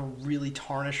will ever really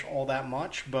tarnish all that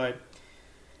much, but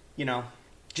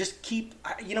just keep.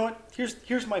 You know what?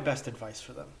 Here's my best advice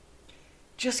for them.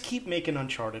 Just keep making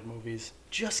Uncharted movies.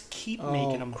 Just keep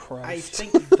making them. Christ.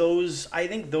 I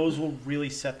think those will really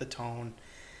set the tone.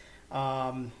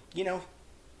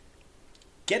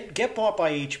 Get bought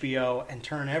by HBO and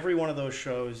turn every one of those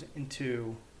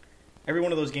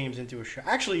games into a show.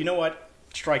 Actually, you know what?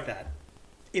 Strike that.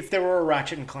 If there were a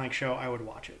Ratchet and Clank show, I would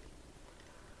watch it.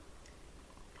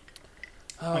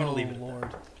 I'm gonna leave it at Lord.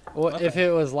 that. Well, Okay. if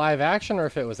it was live action or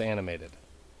if it was animated?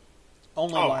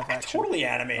 Only live action. Totally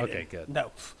animated. Okay, good.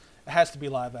 No, it has to be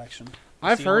live action. It's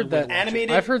I've the heard only way that to watch it.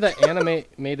 Animated. I've heard that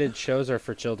animated shows are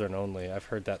for children only. I've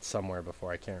heard that somewhere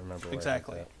before. I can't remember where I heard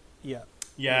Exactly. that. Yeah.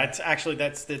 Yeah, it's actually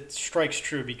that strikes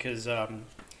true, because I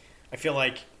feel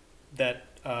like that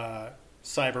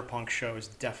Cyberpunk show is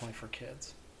definitely for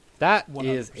kids. That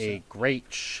is 100%. a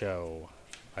great show.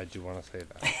 I do want to say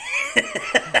that.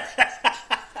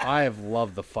 I have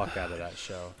loved the fuck out of that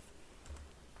show.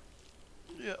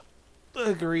 Yeah.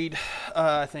 Agreed.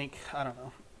 I think. I don't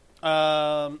know.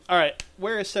 All right.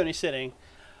 Where is Sony sitting?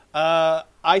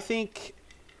 I think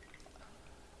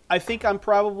I'm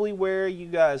probably where you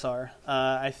guys are.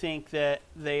 I think that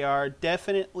they are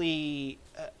definitely.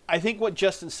 I think what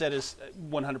Justin said is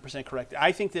 100% correct.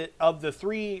 I think that of the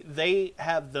three, they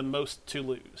have the most to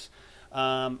lose.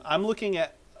 I'm looking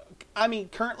at. I mean,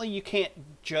 currently you can't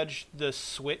judge the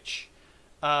Switch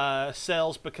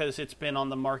sales because it's been on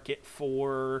the market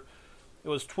for. It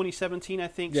was 2017, I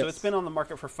think. Yes. So it's been on the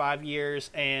market for 5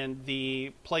 years, and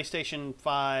the PlayStation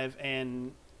 5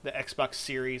 and the Xbox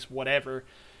Series, whatever,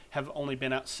 have only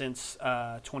been out since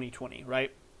 2020,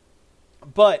 right?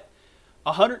 But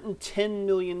 110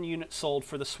 million units sold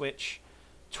for the Switch,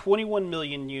 21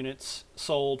 million units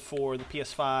sold for the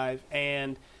PS5,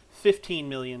 and 15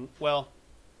 million. Well,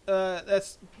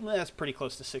 that's pretty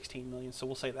close to 16 million, so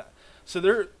we'll say that. So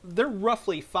they're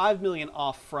roughly 5 million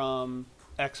off from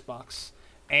Xbox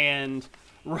and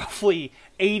roughly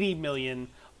 80 million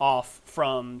off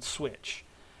from Switch.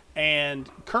 And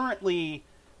currently,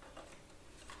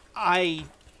 I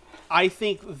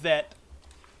think that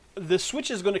the Switch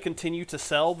is going to continue to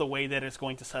sell the way that it's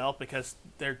going to sell because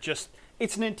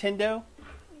it's Nintendo.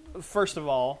 First of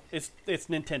all, it's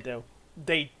Nintendo.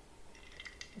 They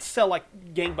sell like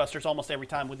gangbusters almost every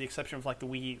time, with the exception of like the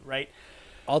Wii U, right?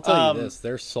 I'll tell you this: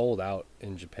 they're sold out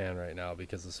in Japan right now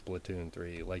because of Splatoon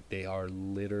 3. Like, they are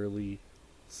literally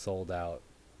sold out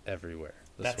everywhere.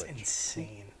 That's Switch.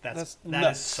 insane. That That's is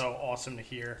nuts. so awesome to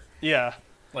hear. Yeah.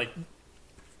 Like,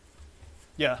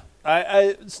 Yeah,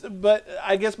 but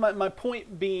I guess my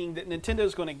point being that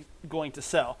Nintendo's going to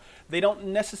sell. They don't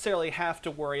necessarily have to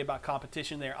worry about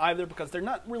competition there either because they're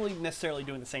not really necessarily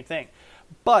doing the same thing.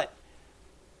 But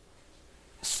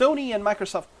Sony and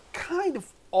Microsoft kind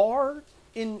of are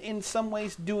in some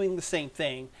ways doing the same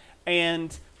thing.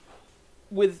 And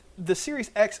with the Series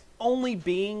X only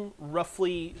being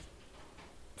roughly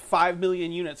 5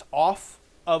 million units off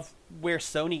of where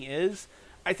Sony is,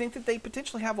 I think that they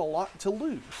potentially have a lot to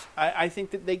lose. I think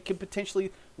that they could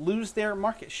potentially lose their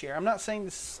market share. I'm not saying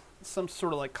this is some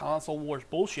sort of like console wars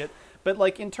bullshit, but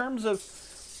like in terms of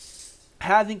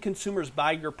having consumers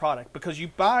buy your product because you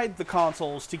buy the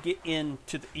consoles to get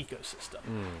into the ecosystem.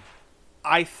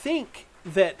 I think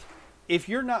that if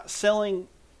you're not selling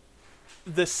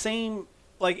the same,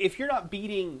 like if you're not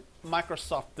beating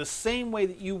Microsoft the same way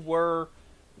that you were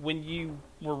when you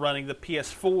were running the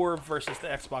PS4 versus the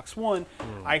Xbox One,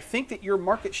 I think that your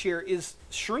market share is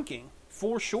shrinking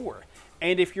for sure.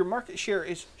 And if your market share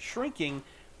is shrinking,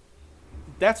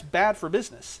 that's bad for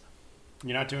business.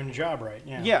 you're not doing your job right.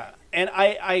 Yeah. Yeah, and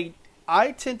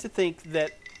I tend to think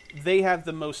that they have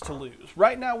the most to lose.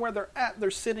 Right now, where they're at,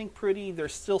 they're sitting pretty. They're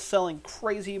still selling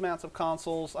crazy amounts of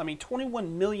consoles. I mean,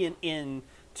 21 million in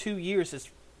 2 years is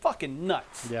fucking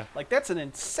nuts. Yeah. Like, that's an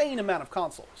insane amount of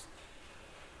consoles.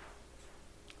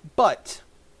 But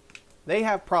they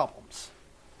have problems,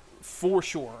 for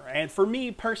sure. And for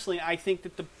me, personally, I think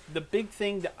that the big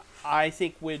thing that I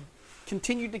think would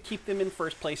continue to keep them in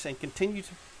first place and continue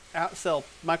to outsell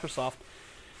Microsoft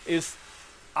is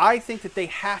I think that they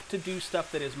have to do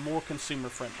stuff that is more consumer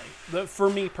friendly. For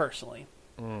me personally,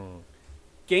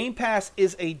 Game Pass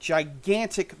is a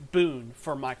gigantic boon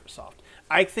for Microsoft.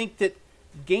 I think that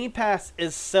Game Pass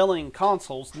is selling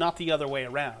consoles, not the other way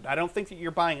around. I don't think that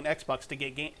you're buying an Xbox to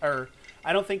get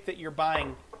I don't think that you're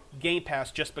buying Game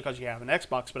Pass just because you have an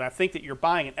Xbox, but I think that you're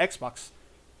buying an Xbox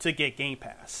to get Game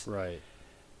Pass. Right.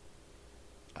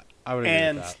 I would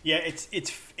agree with that. Yeah,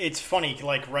 it's funny,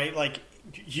 like, right, like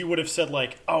you would have said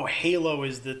like, oh, Halo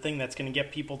is the thing that's going to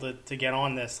get people to get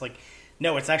on this. Like,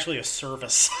 no, it's actually a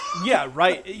service. Yeah,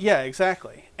 right. Yeah,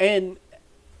 exactly. And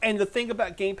the thing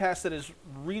about Game Pass that is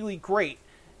really great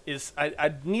is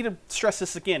I need to stress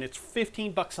this again. It's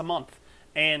 $15 a month,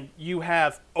 and you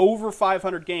have over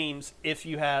 500 games if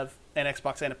you have an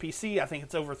Xbox and a PC. I think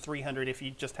it's over 300 if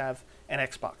you just have an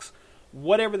Xbox.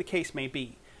 Whatever the case may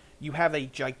be, you have a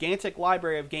gigantic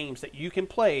library of games that you can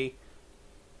play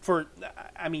for,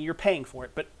 I mean, you're paying for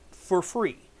it, but for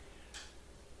free.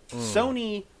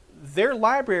 Sony, their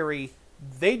library,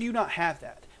 they do not have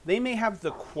that. They may have the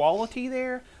quality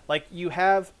there, like you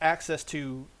have access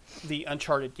to the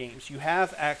Uncharted games. You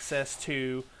have access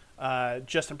to,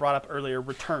 Justin brought up earlier,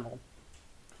 Returnal.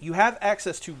 You have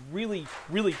access to really,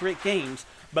 really great games,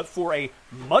 but for a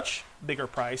much bigger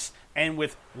price and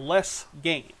with less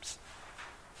games.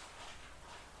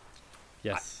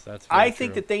 Yes, that's. I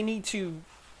think that they need to.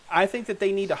 I think that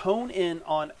they need to hone in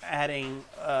on adding,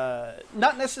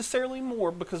 not necessarily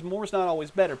more, because more is not always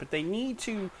better, but they need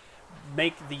to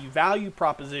make the value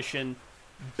proposition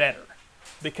better.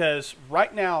 Because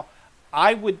right now,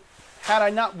 I would had I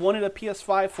not wanted a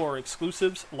PS5 for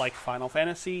exclusives like Final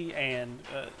Fantasy and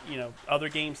other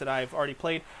games that I've already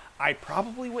played, I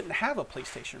probably wouldn't have a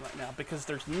PlayStation right now because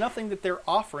there's nothing that they're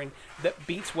offering that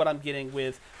beats what I'm getting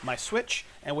with my Switch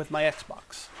and with my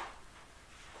Xbox.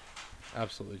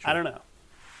 Absolutely true. I don't know.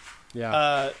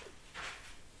 Yeah.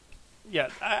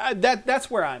 That's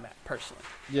where I'm at personally.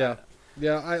 Yeah.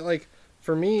 I like,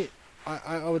 for me,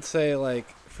 I would say, like,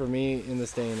 for me in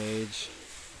this day and age,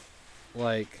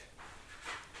 like,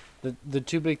 the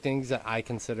two big things that I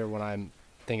consider when I'm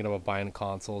thinking about buying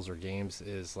consoles or games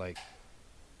is, like,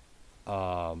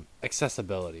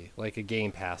 accessibility, like a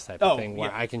Game Pass type of thing,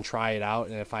 where I can try it out,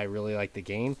 and if I really like the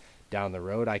game, down the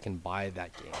road I can buy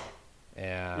that game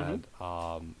and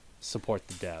support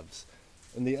the devs.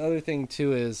 And the other thing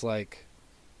too is, like,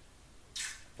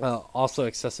 also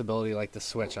accessibility, like the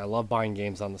Switch. I love buying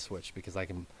games on the Switch because I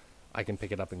can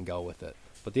pick it up and go with it.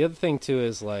 But the other thing too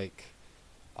is, like,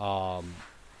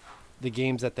 the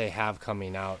games that they have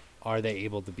coming out, are they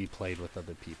able to be played with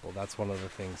other people? That's one of the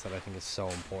things that I think is so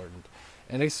important.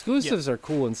 And exclusives are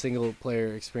cool, and single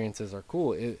player experiences are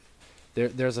cool.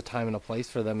 There's a time and a place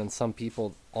for them, and some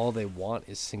people, all they want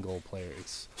is single player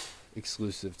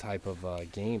exclusive type of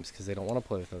games because they don't want to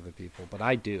play with other people. But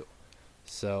I do.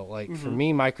 So, like, for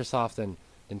me, Microsoft and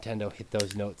Nintendo hit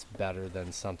those notes better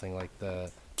than something like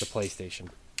the PlayStation,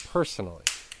 personally.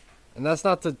 And that's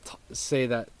not to say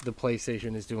that the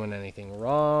PlayStation is doing anything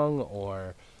wrong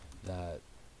or that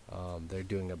they're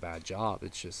doing a bad job.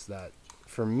 It's just that,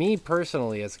 for me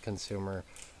personally as a consumer,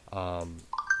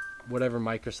 whatever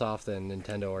Microsoft and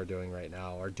Nintendo are doing right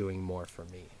now are doing more for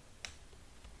me.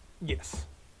 Yes.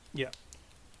 Yeah.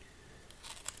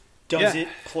 Does it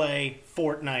play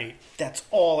Fortnite? That's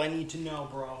all I need to know,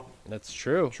 bro. That's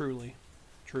true. Truly.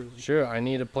 Sure, I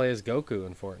need to play as Goku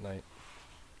in Fortnite.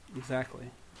 Exactly.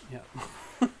 Yeah.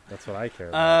 That's what I care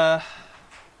about.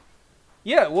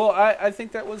 Yeah, well, I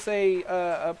think that was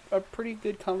a pretty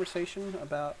good conversation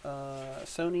about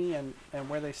Sony and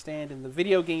where they stand in the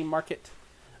video game market.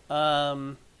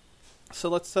 So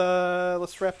let's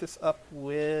wrap this up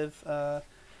with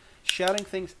shouting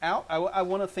things out. I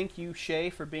want to thank you, Shay,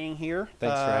 for being here.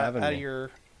 Thanks for having me. Out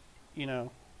of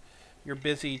your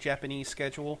busy Japanese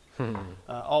schedule,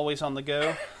 always on the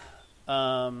go.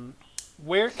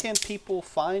 Where can people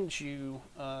find you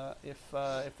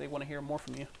if they want to hear more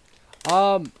from you?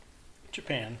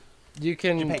 Japan. You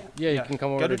can, Japan. you can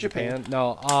come over Go to Japan.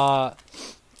 No,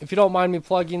 if you don't mind me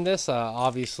plugging this,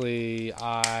 obviously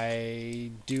I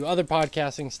do other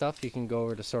podcasting stuff. You can go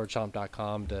over to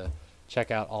swordchomp.com to check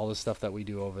out all the stuff that we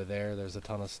do over there. There's a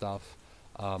ton of stuff.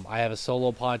 I have a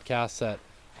solo podcast that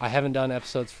I haven't done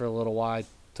episodes for a little while. I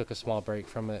took a small break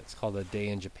from it. It's called A Day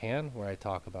in Japan, where I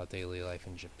talk about daily life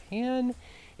in Japan,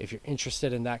 if you're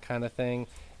interested in that kind of thing.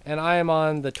 And I am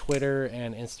on the Twitter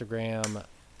and Instagram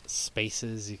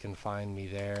spaces. You can find me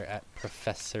there at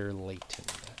Professor Layton.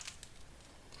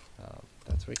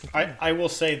 That's where you can find me. I will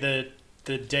say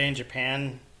the Day in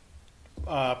Japan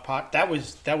that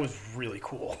was really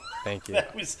cool. Thank you.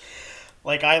 That was,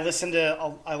 like, I listened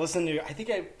to I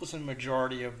think I listened to the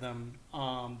majority of them.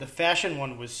 The fashion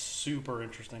one was super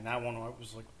interesting. That one I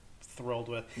was, like, thrilled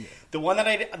with. Yeah. The one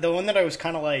that I was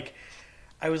kind of like,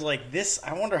 I was like,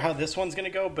 I wonder how this one's going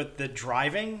to go, but the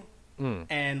driving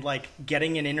and, like,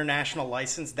 getting an international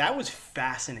license, that was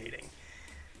fascinating.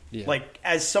 Yeah. Like,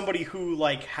 as somebody who,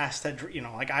 like, has to,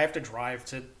 like, I have to drive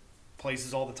to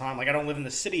places all the time. Like, I don't live in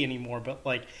the city anymore, but,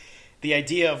 like, the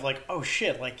idea of, like, oh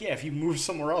shit, like, yeah, if you move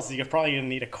somewhere else, you're probably gonna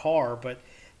need a car. But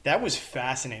that was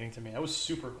fascinating to me. That was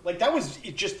super, like, that was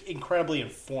just incredibly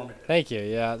informative. Thank you.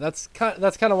 Yeah, that's kind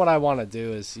of what I want to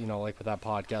do. Is, like, with that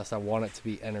podcast, I want it to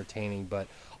be entertaining, but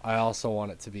I also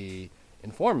want it to be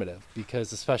informative,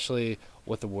 because especially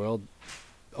with the world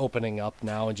opening up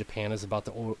now and Japan is about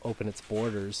to open its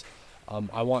borders,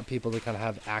 I want people to kind of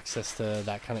have access to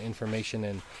that kind of information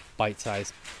in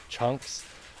bite-sized chunks.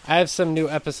 I have some new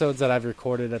episodes that I've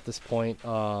recorded at this point that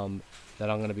I'm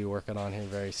going to be working on here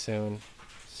very soon.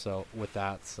 So with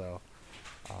that,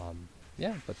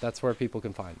 yeah, but that's where people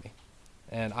can find me.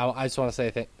 And I just want to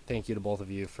say thank you to both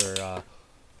of you for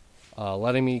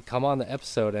letting me come on the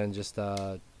episode and just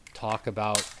talk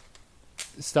about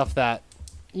stuff that,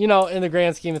 in the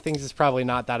grand scheme of things, is probably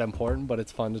not that important, but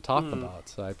it's fun to talk about.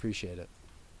 So I appreciate it.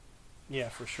 Yeah,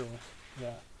 for sure.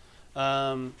 Yeah.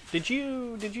 Did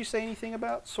you say anything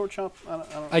about Sword Chomp?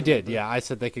 I did. Yeah, I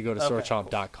said they could go to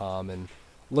swordchomp.com and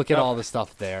look at all the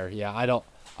stuff there. Yeah, I don't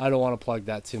want to plug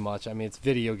that too much. I mean, it's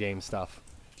video game stuff.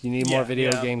 If you need more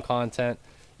video game content,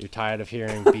 you're tired of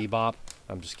hearing Bebop.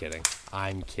 I'm just kidding.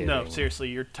 I'm kidding. No, seriously,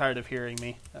 you're tired of hearing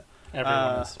me.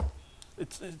 Everyone is.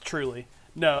 It's truly.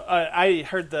 No, I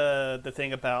heard the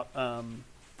thing about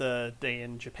the day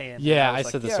in Japan. Yeah, was I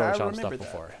like, said the yeah, Sword I Charm stuff remember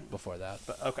that. before that.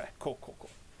 But okay, cool.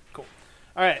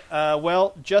 All right.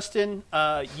 Well, Justin,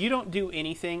 you don't do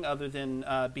anything other than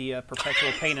be a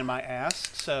perpetual pain in my ass.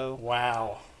 So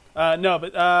Wow. no,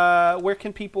 but where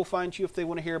can people find you if they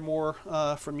want to hear more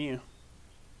from you?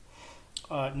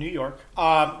 New York.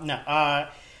 No.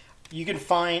 You can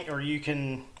find, or you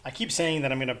can. I keep saying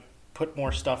that I'm going to put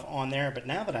more stuff on there, but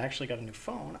now that I actually got a new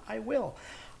phone, I will.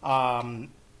 I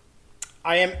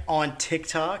am on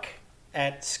TikTok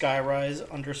at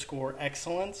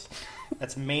Skyrise_excellence.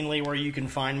 That's mainly where you can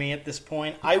find me at this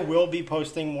point. I will be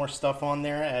posting more stuff on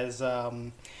there as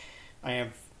I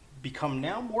have become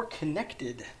now more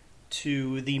connected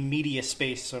to the media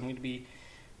space. So I'm going to be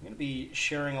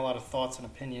sharing a lot of thoughts and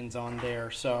opinions on there.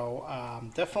 So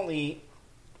definitely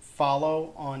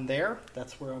follow on there.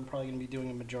 That's where I'm probably going to be doing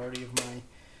a majority of my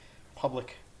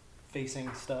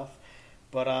public-facing stuff.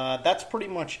 But that's pretty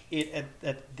much it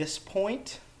at this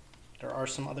point. There are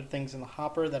some other things in the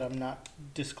hopper that I'm not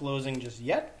disclosing just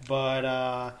yet, but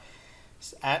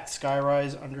at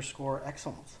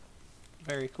Skyrise_excellence.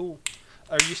 Very cool.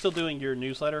 Are you still doing your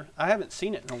newsletter? I haven't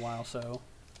seen it in a while, so.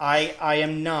 I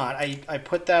am not. I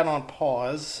put that on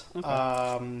pause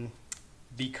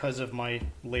because of my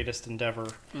latest endeavor,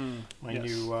 my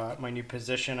new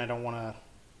position. I don't want to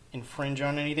infringe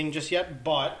on anything just yet,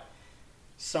 but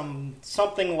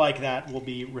something like that will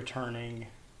be returning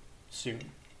soon.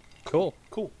 Cool.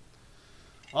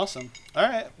 Awesome. All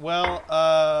right.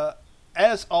 Well,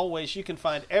 as always, you can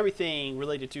find everything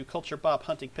related to Culture Bop,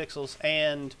 Hunting Pixels,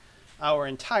 and our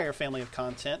entire family of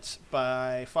content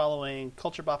by following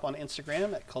Culture Bop on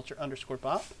Instagram at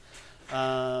culture_bop.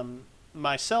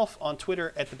 Myself on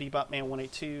Twitter at the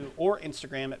BebopMan182 or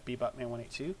Instagram at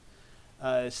BebopMan182.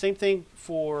 Same thing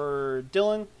for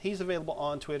Dylan. He's available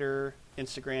on Twitter,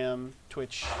 Instagram,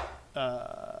 Twitch,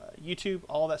 YouTube,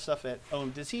 all that stuff at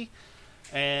Own Dizzy.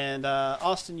 And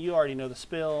Austin, you already know the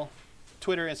spill.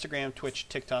 Twitter, Instagram, Twitch,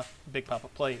 TikTok, Big Papa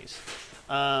Plays.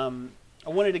 I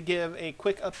wanted to give a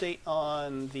quick update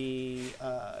on the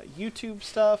YouTube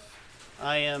stuff.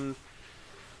 I am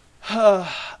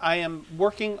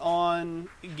working on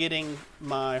getting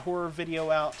my horror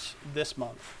video out this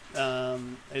month.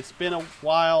 It's been a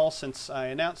while since I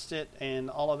announced it and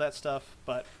all of that stuff,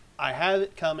 but I have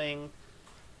it coming.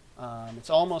 It's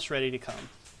almost ready to come,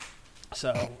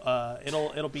 so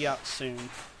it'll be out soon.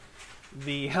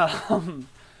 The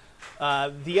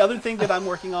other thing that I'm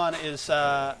working on is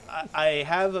I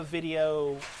have a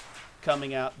video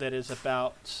coming out that is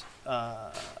about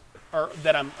or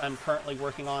that I'm currently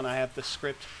working on. I have the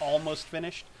script almost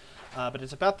finished, but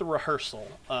it's about the rehearsal,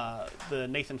 the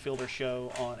Nathan Fielder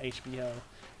show on HBO,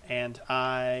 and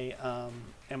I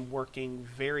am working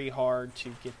very hard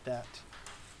to get that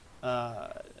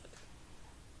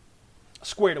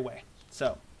squared away.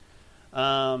 So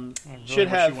should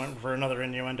have. You went for another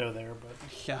innuendo there, but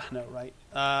yeah, no, right.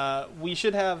 We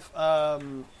should have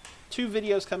 2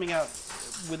 videos coming out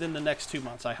within the next 2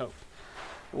 months. I hope.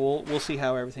 We'll see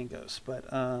how everything goes, but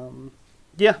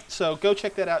yeah. So go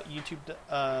check that out.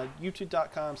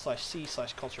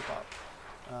 YouTube.com/c/culturepop,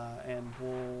 and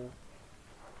we'll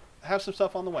have some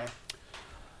stuff on the way.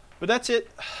 But that's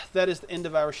it. That is the end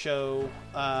of our show.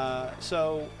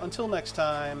 So until next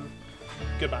time,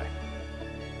 goodbye.